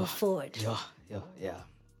 I move forward. Yeah.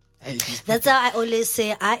 Hey, that's how I always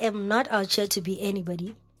say, I am not out here to be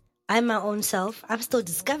anybody. I'm my own self. I'm still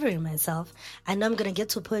discovering myself. I know I'm going to get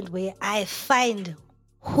to a point where I find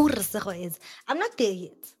who Resego is. I'm not there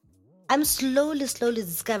yet. I'm slowly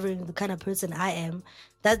discovering the kind of person I am.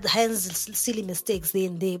 That hence silly mistakes there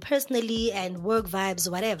and there, personally and work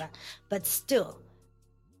vibes, whatever. But still,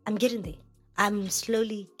 I'm getting there. I'm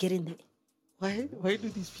slowly getting there. Why do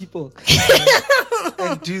these people come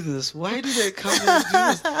and do this? Why do they come and do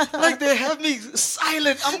this? Like, they have me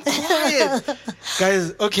silent. I'm quiet.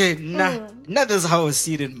 Guys, okay, now this is how I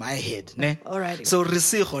see it in my head. Ne? Alrighty. So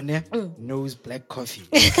Resego knows Black Coffee.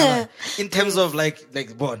 Come on. In terms of like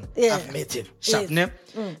one, I've met him. Sharp, ne?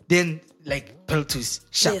 Then like Pearl Thusi,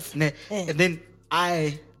 sharp, ne? And then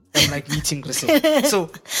I am like meeting Resego.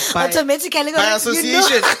 So automatically by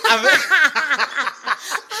association,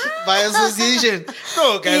 by association.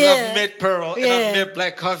 No, guys, I've met Pearl and I've met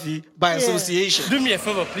Black Coffee by association. Do me a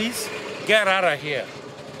favor, please. Get out of here.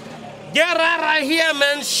 Get out of here,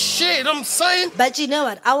 man. Shit, I'm saying. But you know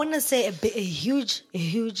what? I want to say a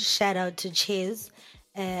huge shout out to Cheers.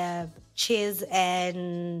 Cheers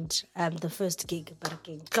and the first gig,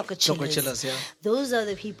 Choco Chillers. Yeah. Those are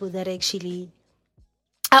the people that actually...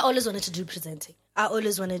 I always wanted to do presenting. I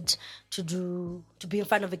always wanted to be in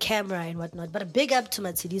front of a camera and whatnot. But a big up to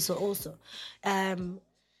Matshidiso also.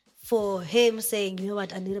 For him saying, you know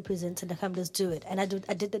what, I need a presenter, come, let's do it. And I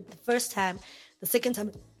did it the first time, the second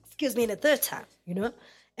time, and the third time,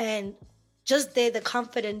 And just there, the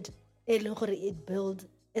confidence it built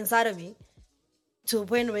inside of me to a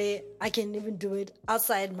point where I can even do it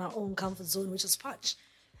outside my own comfort zone, which is Punch.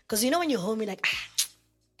 Because when you're home, you're like,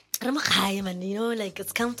 I'm a man, like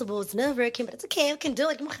it's comfortable, it's nerve-wracking, but it's okay, I can do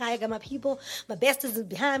it. I got my people, my best is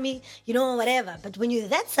behind me, whatever. But when you're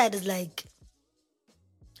that side, it's like,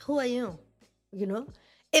 who are you?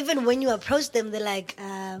 Even when you approach them, they're like,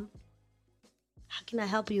 how can I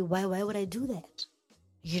help you? Why would I do that?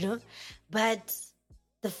 But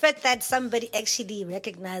the fact that somebody actually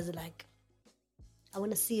recognizes, like, I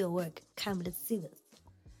want to see your work. Come, let's see this.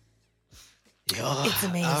 Yeah, it's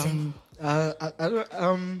amazing.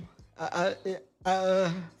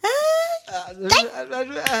 I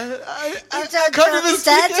can't even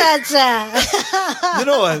speak. You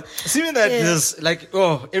know what? Seeing that just like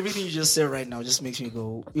everything you just said right now just makes me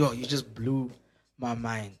go, you just blew my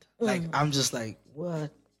mind. Like I'm just like,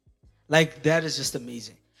 what? Like that is just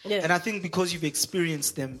amazing. Yeah. And I think because you've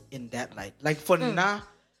experienced them in that light. Like for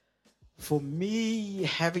me,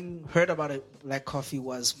 having heard about it, Black Coffee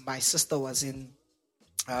was my sister was in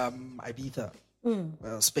Ibiza,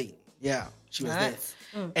 Spain. Yeah, she was there.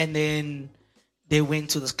 And then they went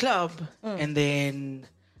to this club and then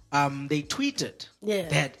they tweeted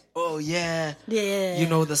that, you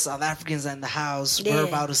know, the South Africans in the house, we're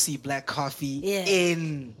about to see Black Coffee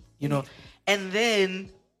in, you know. And then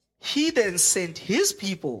he then sent his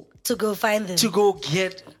people to go find them, to go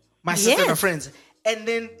get my sister and her friends. And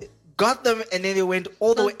then got them, and then they went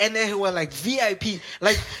all the way, and then they were like VIP.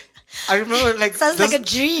 Like, I remember, like, sounds like a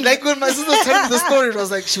dream. Like when my sister was telling me the story,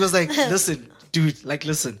 she was like, listen, dude, like,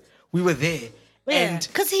 listen, we were there. Yeah,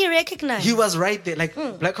 because he recognized. He was right there. Like,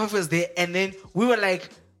 Black Coffee was there, and then we were like,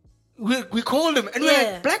 we called him, and we were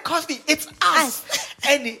like, Black Coffee, it's us.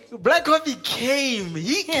 And Black Coffee came.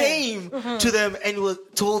 He came to them and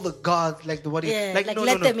told the God, like, no,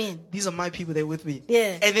 let them in. These are my people, they're with me.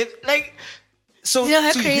 Yeah. And then, like, so you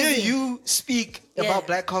know to hear you speak about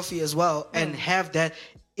Black Coffee as well and have that,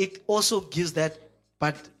 it also gives that,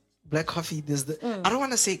 but Black Coffee, there's I don't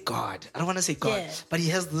want to say God, but he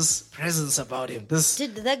has this presence about him.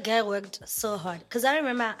 Dude, that guy worked so hard. Because I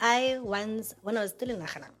remember when I was still in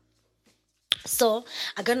Nakana, so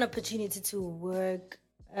I got an opportunity to work,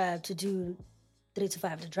 to do 3 to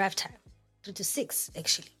 5, the drive time, 3 to 6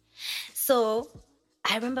 actually. So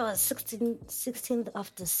I remember it was 16th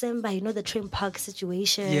of December, you know, the train park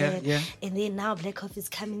situation. Yeah. And then now Black Coffee is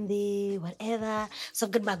coming there, whatever. So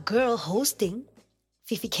I've got my girl hosting,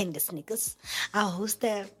 Fifi Candace Niggas. I host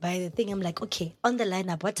her by the thing. I'm like, okay, on the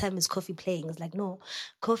lineup, what time is Coffee playing? It's like, no,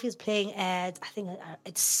 Coffee is playing at, I think,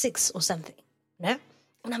 at 6 or something. No?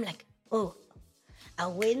 And I'm like, oh. I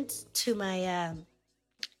went to my,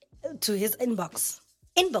 to his inboxed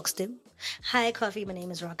him. Hi, Coffee. My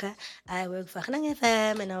name is Rocker. I work for Hanang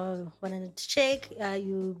FM, and I wanted to check.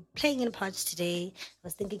 You playing in parts today? I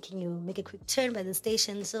was thinking, can you make a quick turn by the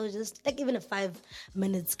station? So just like even a 5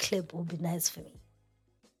 minutes clip would be nice for me.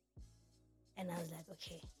 And I was like,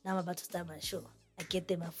 okay, now I'm about to start my show. I get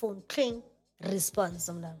there, my phone cling, response.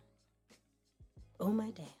 I'm like, oh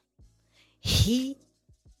my damn. He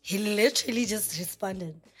literally just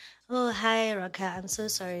responded. Oh, hi, Rocker. I'm so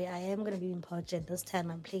sorry. I am going to be in Porsche at this time.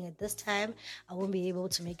 I'm playing at this time. I won't be able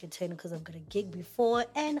to make a turn because I've got a gig before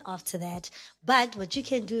and after that. But what you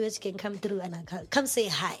can do is you can come through and come say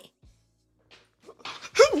hi.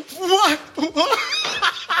 What?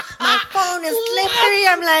 My phone is slippery.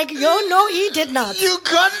 I'm like, no, he did not. You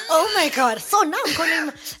got it? Oh, my God. So now I'm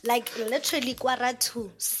calling, like, literally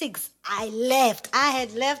 5:45. I left. I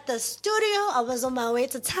had left the studio. I was on my way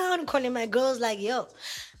to town calling my girls like, yo,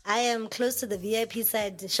 I am close to the VIP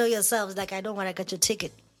side. Show yourselves. Like, I don't want to get your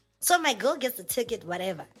ticket. So my girl gets the ticket,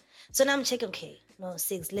 whatever. So now I'm checking, okay, no,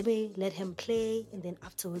 6. Let him play. And then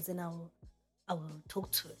afterwards, then I will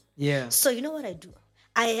talk to him. Yeah. So you know what I do?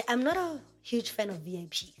 I'm not a huge fan of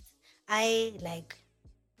VIPs. I like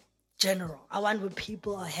general. I want where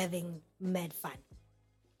people are having mad fun.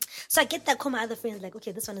 So I get that, call my other friends, like,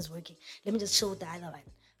 okay, this one is working. Let me just chill with the other one.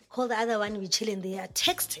 Call the other one, we chilling there. I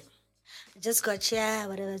text him. I just got here,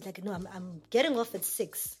 whatever. It's like, no, I'm getting off at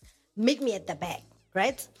 6. Meet me at the back,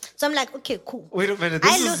 right? So I'm like, okay, cool. Wait a minute,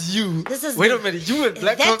 this is you. Wait a minute, you and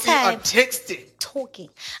Black Coffee are texting. Talking.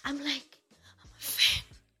 I'm like, I'm a fan.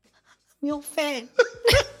 I'm your fan.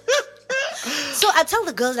 So I tell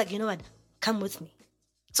the girls, like, you know what? Come with me.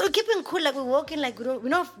 So we're keeping cool, like we're walking, like we're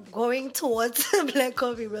not going towards Black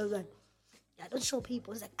Coffee. Bro, like, yeah, don't show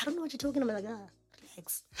people. It's like, I don't know what you're talking about. I'm like,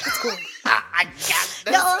 relax, let's go. I got this.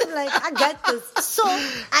 No, I'm like, I got this. So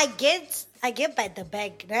I get by the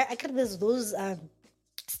bag. Right? I got those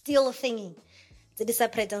steel thingy to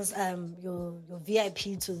separate your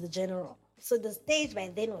VIP to the general. So the stage by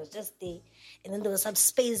then was just there, and then there was some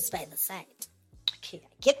space by the side. Okay,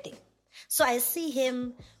 I get there. So I see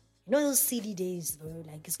him. You know those CD days, bro?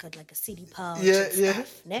 Like, he's got like a CD pouch and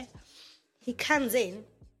stuff. Yeah. He comes in.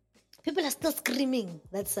 People are still screaming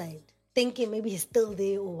that side, thinking maybe he's still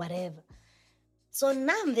there or whatever. So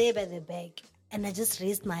now I'm there by the back, and I just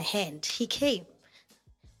raised my hand. He came.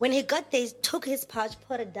 When he got there, he took his pouch,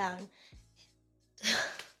 put it down.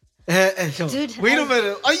 Dude, wait a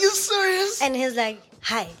minute. Are you serious? And he's like,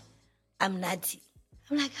 hi, I'm Nati.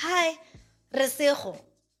 I'm like, hi, Resejo.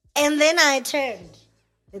 And then I turned.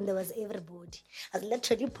 Then there was everybody. I was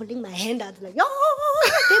literally pulling my hand out like, yo,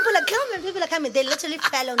 people are coming. They literally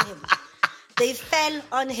fell on him. They fell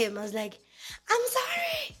on him. I was like, I'm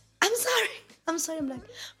sorry. I'm like,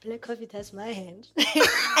 Black Coffee touched my hand.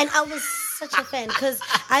 And I was such a fan because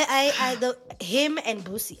him and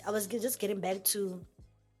Boosie, I was just getting back to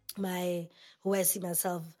who I see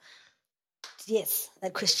myself. Yes,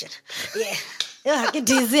 that Christian. Yeah. Yeah, I get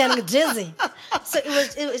dizzy and dizzy. So it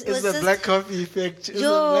was It's the just, Black Coffee effect. It's the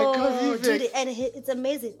Black Coffee effect. dude, and it's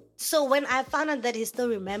amazing. So when I found out that he still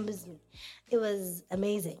remembers me, it was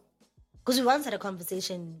amazing. Because we once had a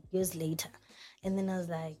conversation years later. And then I was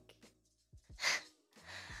like,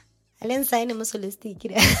 I didn't sign him a solistic.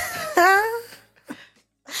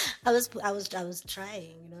 I was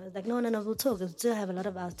trying, you know. I was like, no, we'll talk. I still have a lot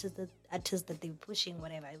of artists that they're pushing,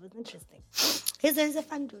 whatever. It was interesting. He's a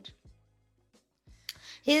fun dude.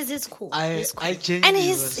 He's cool. He's cool. I genuinely and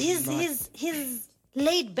he's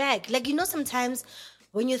laid back. Like, you know, sometimes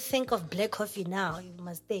when you think of Black Coffee now, you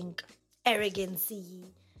must think arrogancy,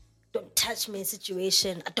 don't touch me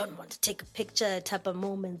situation, I don't want to take a picture type of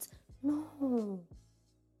moments. No.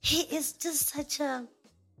 He is just such a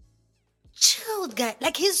chilled guy.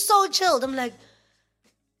 Like, he's so chilled. I'm like,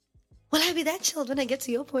 will I be that chilled when I get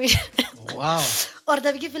to your point? Wow. Or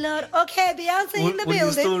do you feel like, okay, Beyonce in the Will building?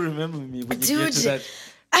 you still remember me when you Dude, get to that?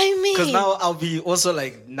 I mean, because now I'll be also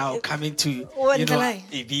like now coming to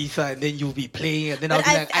Ibiza, and then you'll be playing, and then I'll be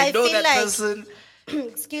like, I know that person.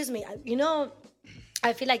 Excuse me. You know,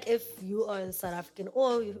 I feel like if you are South African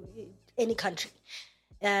or any country,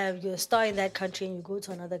 you're a star in that country and you go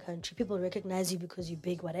to another country, people recognize you because you're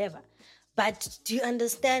big, whatever. But do you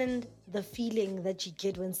understand the feeling that you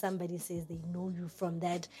get when somebody says they know you from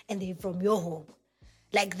that and they're from your home?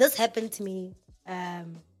 Like, this happened to me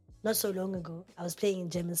not so long ago. I was playing in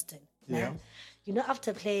Germiston. Yeah. You know,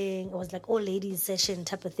 after playing, it was like all ladies session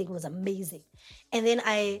type of thing. It was amazing. And then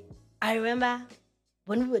I remember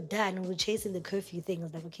when we were done, we were chasing the curfew thing. I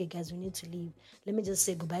was like, okay, guys, we need to leave. Let me just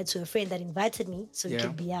say goodbye to a friend that invited me so we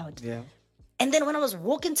can be out. Yeah. And then when I was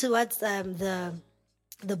walking towards the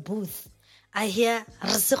booth, I hear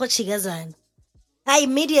Rasiko Chigazan. I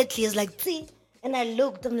immediately was like, see, and I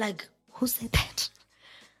looked, I'm like, who said that?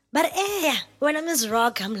 But when I'm Miss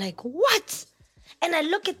Rock, I'm like, what? And I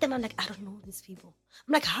look at them, I'm like, I don't know these people.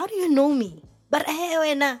 I'm like, how do you know me? But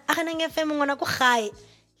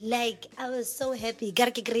like, I was so happy.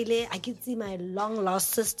 I could see my long lost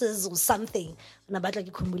sisters or something. I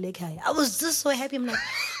was just so happy. I'm like,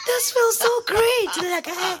 this feels so great. They're like,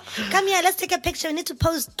 hey, come here, let's take a picture. We need to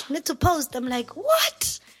post. I'm like,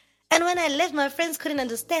 what? And when I left, my friends couldn't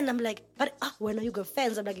understand. I'm like, but when are you got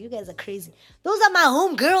fans? I'm like, you guys are crazy. Those are my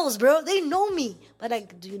home girls, bro. They know me. But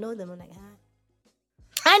like, do you know them? I'm like,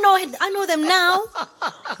 I know them now.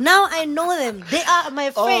 Now I know them. They are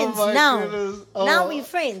my friends now. Now we're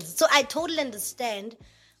friends. So I totally understand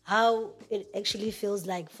how it actually feels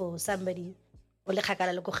like for somebody. You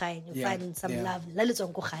find some love.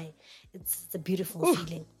 It's a beautiful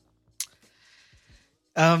feeling.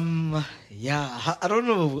 Yeah, I don't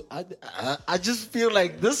know. I just feel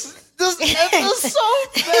like this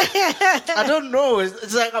episode. I don't know.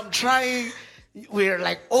 It's like I'm trying. We're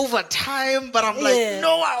like over time, but I'm like,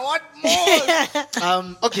 no, I want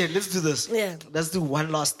more. Okay, let's do this. Yeah. Let's do one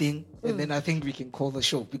last thing, and then I think we can call the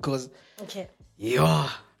show because, okay.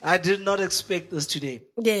 I did not expect this today.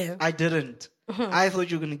 Yeah. I didn't. I thought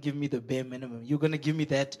you were going to give me the bare minimum. You're going to give me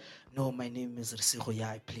that, no, my name is Rasiko,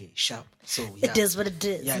 I play sharp. So, It is what it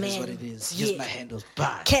is, man. man. It is what it is. Here's my handles.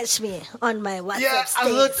 Bye. Catch me on my WhatsApp I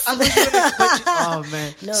was gonna expect you. Oh,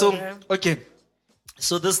 man. No, so, man. okay.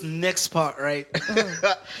 So, this next part, right?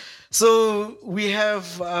 So, we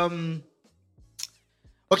have...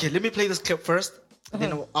 okay, let me play this clip first. And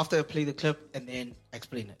then after I play the clip, and then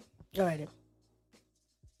explain it. All right. A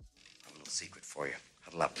little secret for you.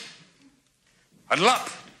 Huddle up. Huddle up!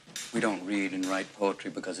 We don't read and write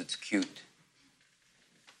poetry because it's cute.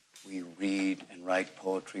 We read and write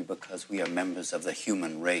poetry because we are members of the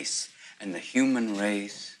human race. And the human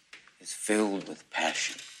race is filled with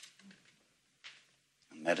passion.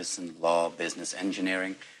 Medicine, law, business,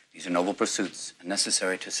 engineering, these are noble pursuits and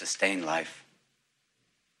necessary to sustain life.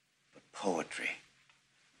 But poetry,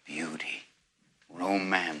 beauty,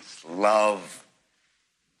 romance, love,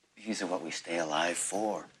 these are what we stay alive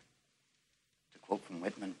for. To quote from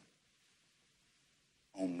Whitman,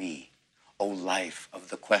 "O me, O life of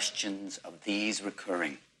the questions of these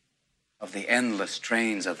recurring, of the endless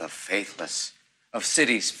trains of the faithless, of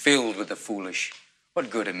cities filled with the foolish, what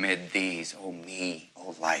good amid these, O me,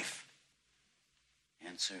 O life?"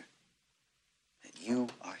 Answer, that you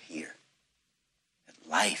are here, that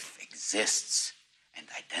life exists and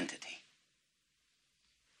identity,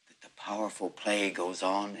 that the powerful play goes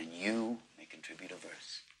on and you may contribute a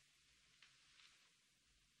verse.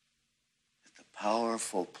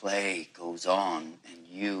 powerful play goes on, and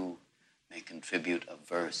you may contribute a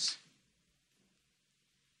verse.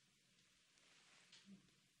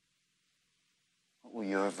 What will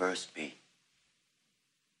your verse be?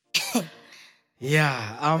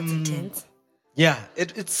 Yeah. intense. Yeah.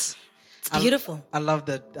 It's beautiful. I love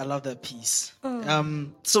that. I love that piece.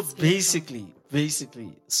 So basically,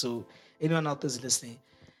 so anyone out there's listening,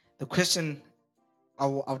 the question I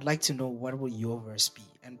would like to know, what will your verse be?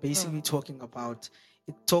 And basically talking about,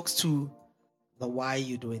 it talks to the why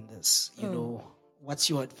you're doing this. You know, what's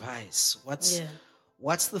your advice?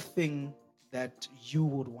 What's the thing that you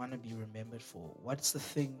would want to be remembered for? What's the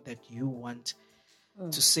thing that you want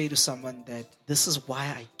to say to someone that this is why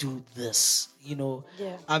I do this? You know,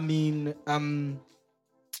 I mean,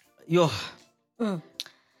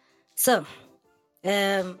 So,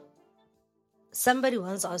 somebody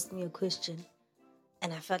once asked me a question,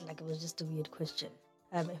 and I felt like it was just a weird question.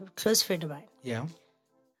 A close friend of mine. Yeah.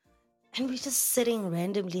 And we're just sitting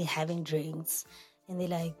randomly having drinks, and they're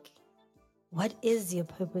like, what is your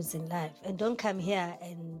purpose in life? And don't come here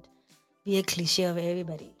and be a cliche of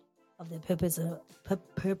everybody, of their purpose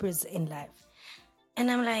in life.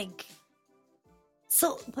 And I'm like,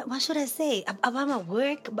 so what should I say? About my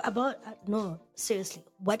work? No, seriously,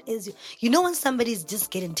 what is your... You know when somebody's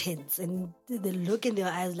just getting tense and the look in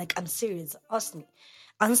their eyes like, I'm serious,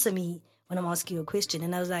 answer me when I'm asking you a question.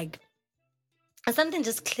 And I was like, and something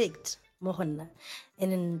just clicked, Mohonna.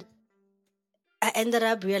 And I ended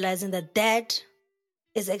up realizing that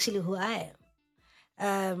is actually who I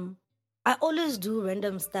am. I always do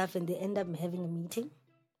random stuff and they end up having a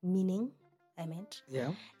meaning, I meant.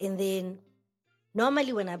 Yeah. And then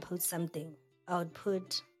normally when I post something, I would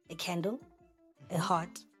put a candle, a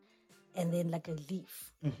heart, and then like a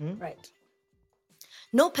leaf, right?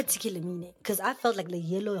 No particular meaning, because I felt like the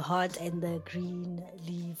yellow heart and the green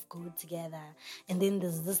leaf go together. And then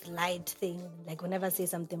there's this light thing, like whenever I say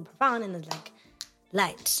something profound and it's like,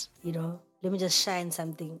 light, you know, let me just shine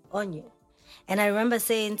something on you. And I remember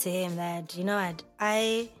saying to him that, you know what,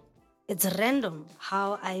 it's random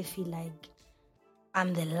how I feel like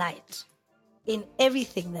I'm the light in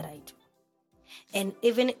everything that I do. And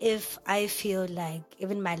even if I feel like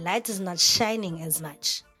even my light is not shining as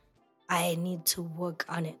much, I need to work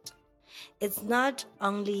on it. It's not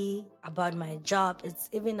only about my job, it's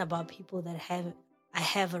even about people that I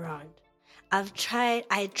have around. I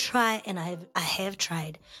have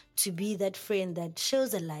tried to be that friend that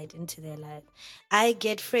shows a light into their life. I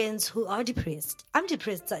get friends who are depressed. I'm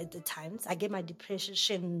depressed at the times. I get my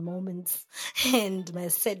depression moments and my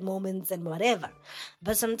sad moments and whatever.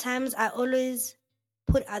 But sometimes I always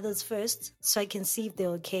put others first so I can see if they're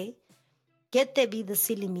okay. Get there, be the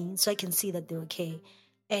silly me, so I can see that they're okay.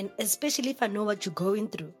 And especially if I know what you're going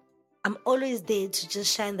through, I'm always there to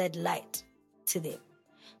just shine that light to them.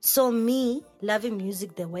 So me loving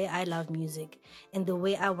music the way I love music and the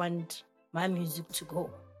way I want my music to go,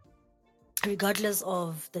 regardless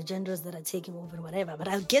of the genres that are taking over or whatever. But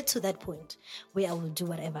I'll get to that point where I will do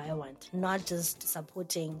whatever I want, not just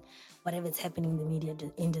supporting whatever is happening in the media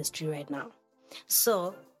industry right now.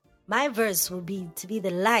 So my verse will be to be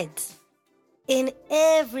the light in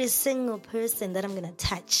every single person that I'm going to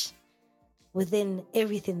touch within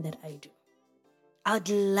everything that I do. I would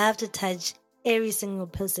love to touch every single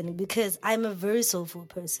person because I'm a very soulful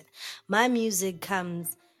person. My music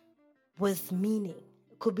comes with meaning.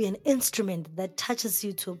 It could be an instrument that touches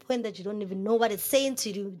you to a point that you don't even know what it's saying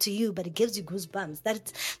to you, but it gives you goosebumps.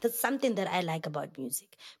 That's something that I like about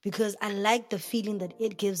music because I like the feeling that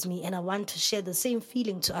it gives me and I want to share the same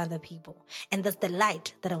feeling to other people. And that's the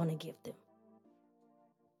light that I want to give them.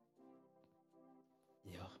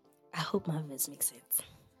 Yeah. I hope my verse makes sense.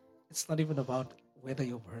 It's not even about whether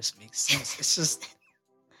your verse makes sense. It's just,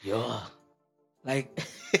 like,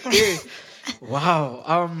 wow.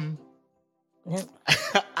 I'm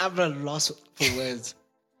at a loss for words.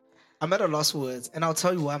 And I'll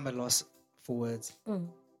tell you why I'm at a loss for words.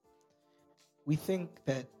 We think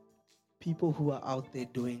that people who are out there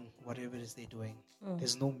doing whatever it is they're doing,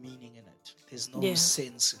 there's no meaning in it. There's no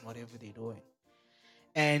sense in whatever they're doing.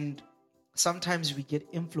 And sometimes we get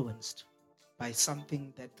influenced by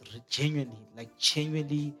something that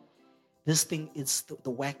genuinely, this thing is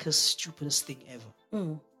the wackest, stupidest thing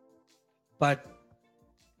ever. But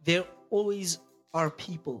there always are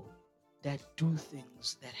people that do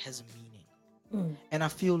things that has meaning. And I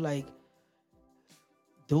feel like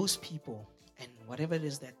those people and whatever it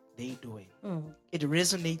is that they're doing, it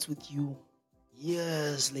resonates with you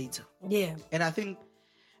years later. Yeah. And I think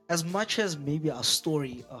as much as maybe our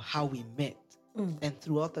story of how we met, and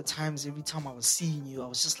throughout the times, every time I was seeing you, I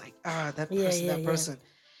was just like, that person.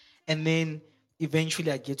 And then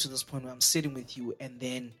eventually I get to this point where I'm sitting with you and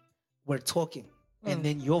then we're talking. And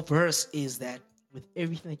then your verse is that with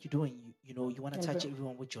everything that you're doing, you know, you want to touch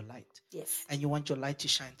everyone with your light. Yes. And you want your light to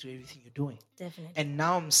shine through everything you're doing. Definitely. And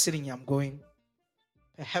now I'm sitting here, I'm going,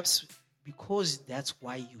 perhaps because that's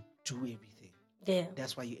why you do everything. Yeah.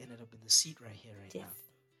 That's why you ended up in the seat right here, right now.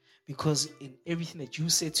 Because in everything that you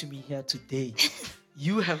said to me here today,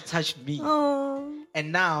 you have touched me. Oh.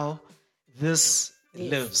 And now this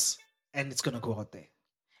lives and it's going to go out there.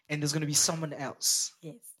 And there's going to be someone else.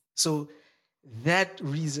 Yes. So that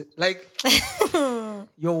reason, like,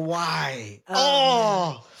 your why.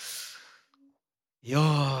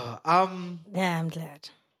 Yeah, I'm glad.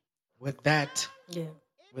 With that, yeah,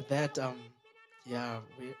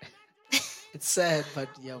 it's sad, but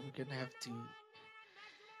yeah, we're gonna have to,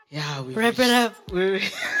 we wrap it up.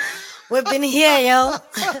 We've been here, yo.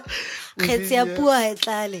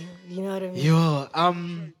 You know what I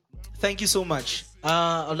mean? Thank you so much.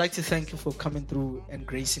 I'd like to thank you for coming through and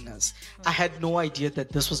gracing us. I had no idea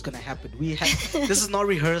that this was gonna happen. This is not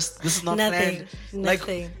rehearsed. This is not planned. Nothing. Like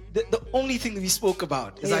the only thing that we spoke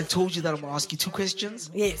about is I told you that I'm gonna ask you 2 questions.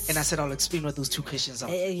 Yes. And I said I'll explain what those 2 questions are.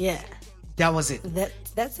 Yeah. That was it.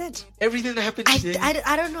 That's it. Everything that happened today.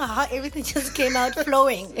 I don't know how everything just came out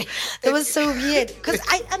flowing. It was so weird because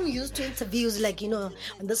I'm used to interviews, like, you know,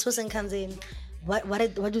 when this person comes in. What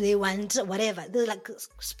do they want? Whatever. There's like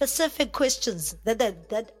specific questions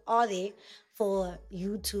that are there for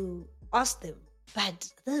you to ask them.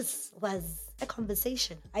 But this was a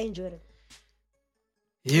conversation. I enjoyed it.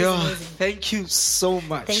 Yeah, thank you so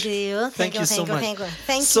much. Thank you. Thank you so much.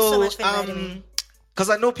 Thank you so much for inviting me. Because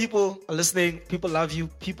I know people are listening, people love you,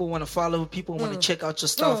 people want to follow, people want to check out your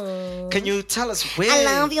stuff. Can you tell us where? I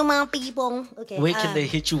love you, my people. Okay. Where can they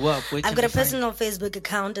hit you up? I've got a personal Facebook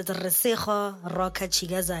account. It's Resego Rocker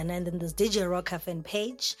Chigazana, and then there's DJ Rocker fan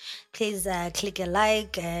page. Please click a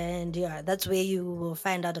like, and that's where you will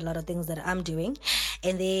find out a lot of things that I'm doing.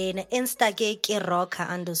 And then Insta K Rocker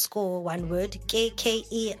 _ one word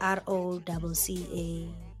KKEROCCA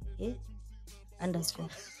 _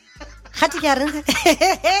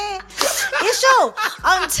 Issue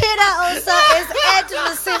on Twitter also is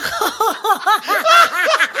 @Resego.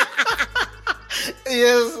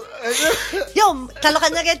 Yes. Yo,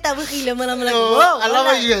 talokanya ke tabugile mona I'm like, whoa. I love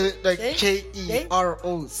how you like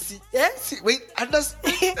KEROC. Yes. Wait,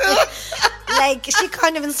 like she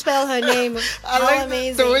can't even spell her name. How like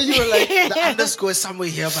amazing. The way you were like, the underscore is somewhere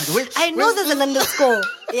here, by the way. I know there's an underscore.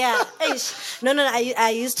 Yeah. No. I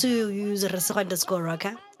used to use Resego _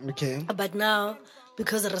 Rocker. Okay. But now,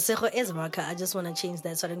 because Resego is Rocker, I just want to change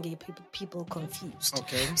that so I don't get people confused.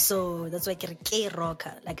 Okay. So that's why I get K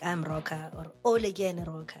Rocker, like I'm Rocker, or Ole again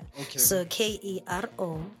Rocker. Okay. So KEROCCA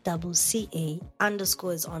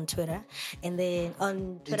 _ is on Twitter, and then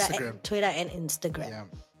on Twitter and Instagram. Yeah.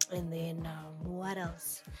 And then what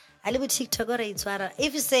else? I live with TikTok or Twitter.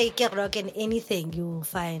 If you say K Rock and anything, you will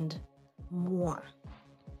find more.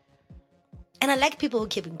 And I like people who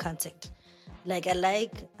keep in contact. Like I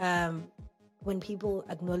like when people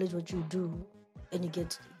acknowledge what you do and you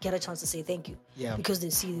get a chance to say thank you. Yeah. Because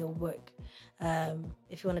they see your work.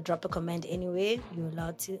 If you want to drop a comment anywhere, you're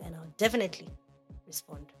allowed to, and I'll definitely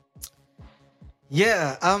respond.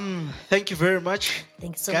 Yeah. Thank you very much.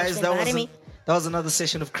 Thank you so guys, much for inviting me. That was another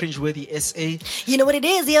session of Cringeworthy SA. You know what it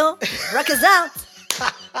is, yo. Rock is out.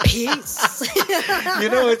 Peace. You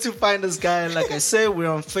know where to find us, guys. Like I said,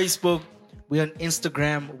 we're on Facebook. We're on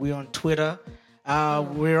Instagram. We're on Twitter.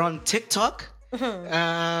 We're on TikTok.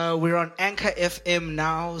 We're on Anchor FM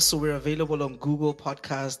now. So we're available on Google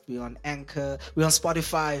Podcast. We're on Anchor. We're on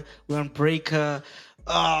Spotify. We're on Breaker.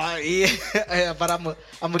 Yeah, but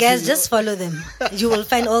I'm guys, just follow them. You will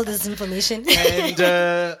find all this information. And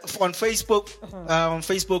on Facebook,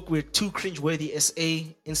 we're 2 Cringeworthy SA,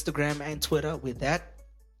 Instagram and Twitter with that.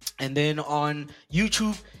 And then on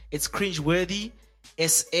YouTube, it's Cringeworthy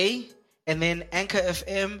SA. And then Anchor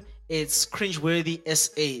FM, it's Cringeworthy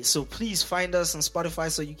SA. So please find us on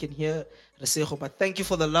Spotify so you can hear Resego. But thank you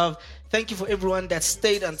for the love. Thank you for everyone that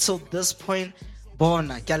stayed until this point.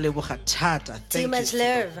 Bona, too much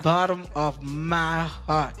love. Bottom of my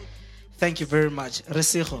heart. Thank you very much.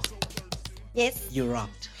 Resego. Yes. You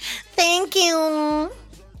rocked. Thank you.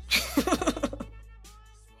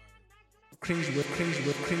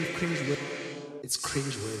 Cringeworthy. It's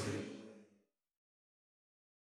cringeworthy.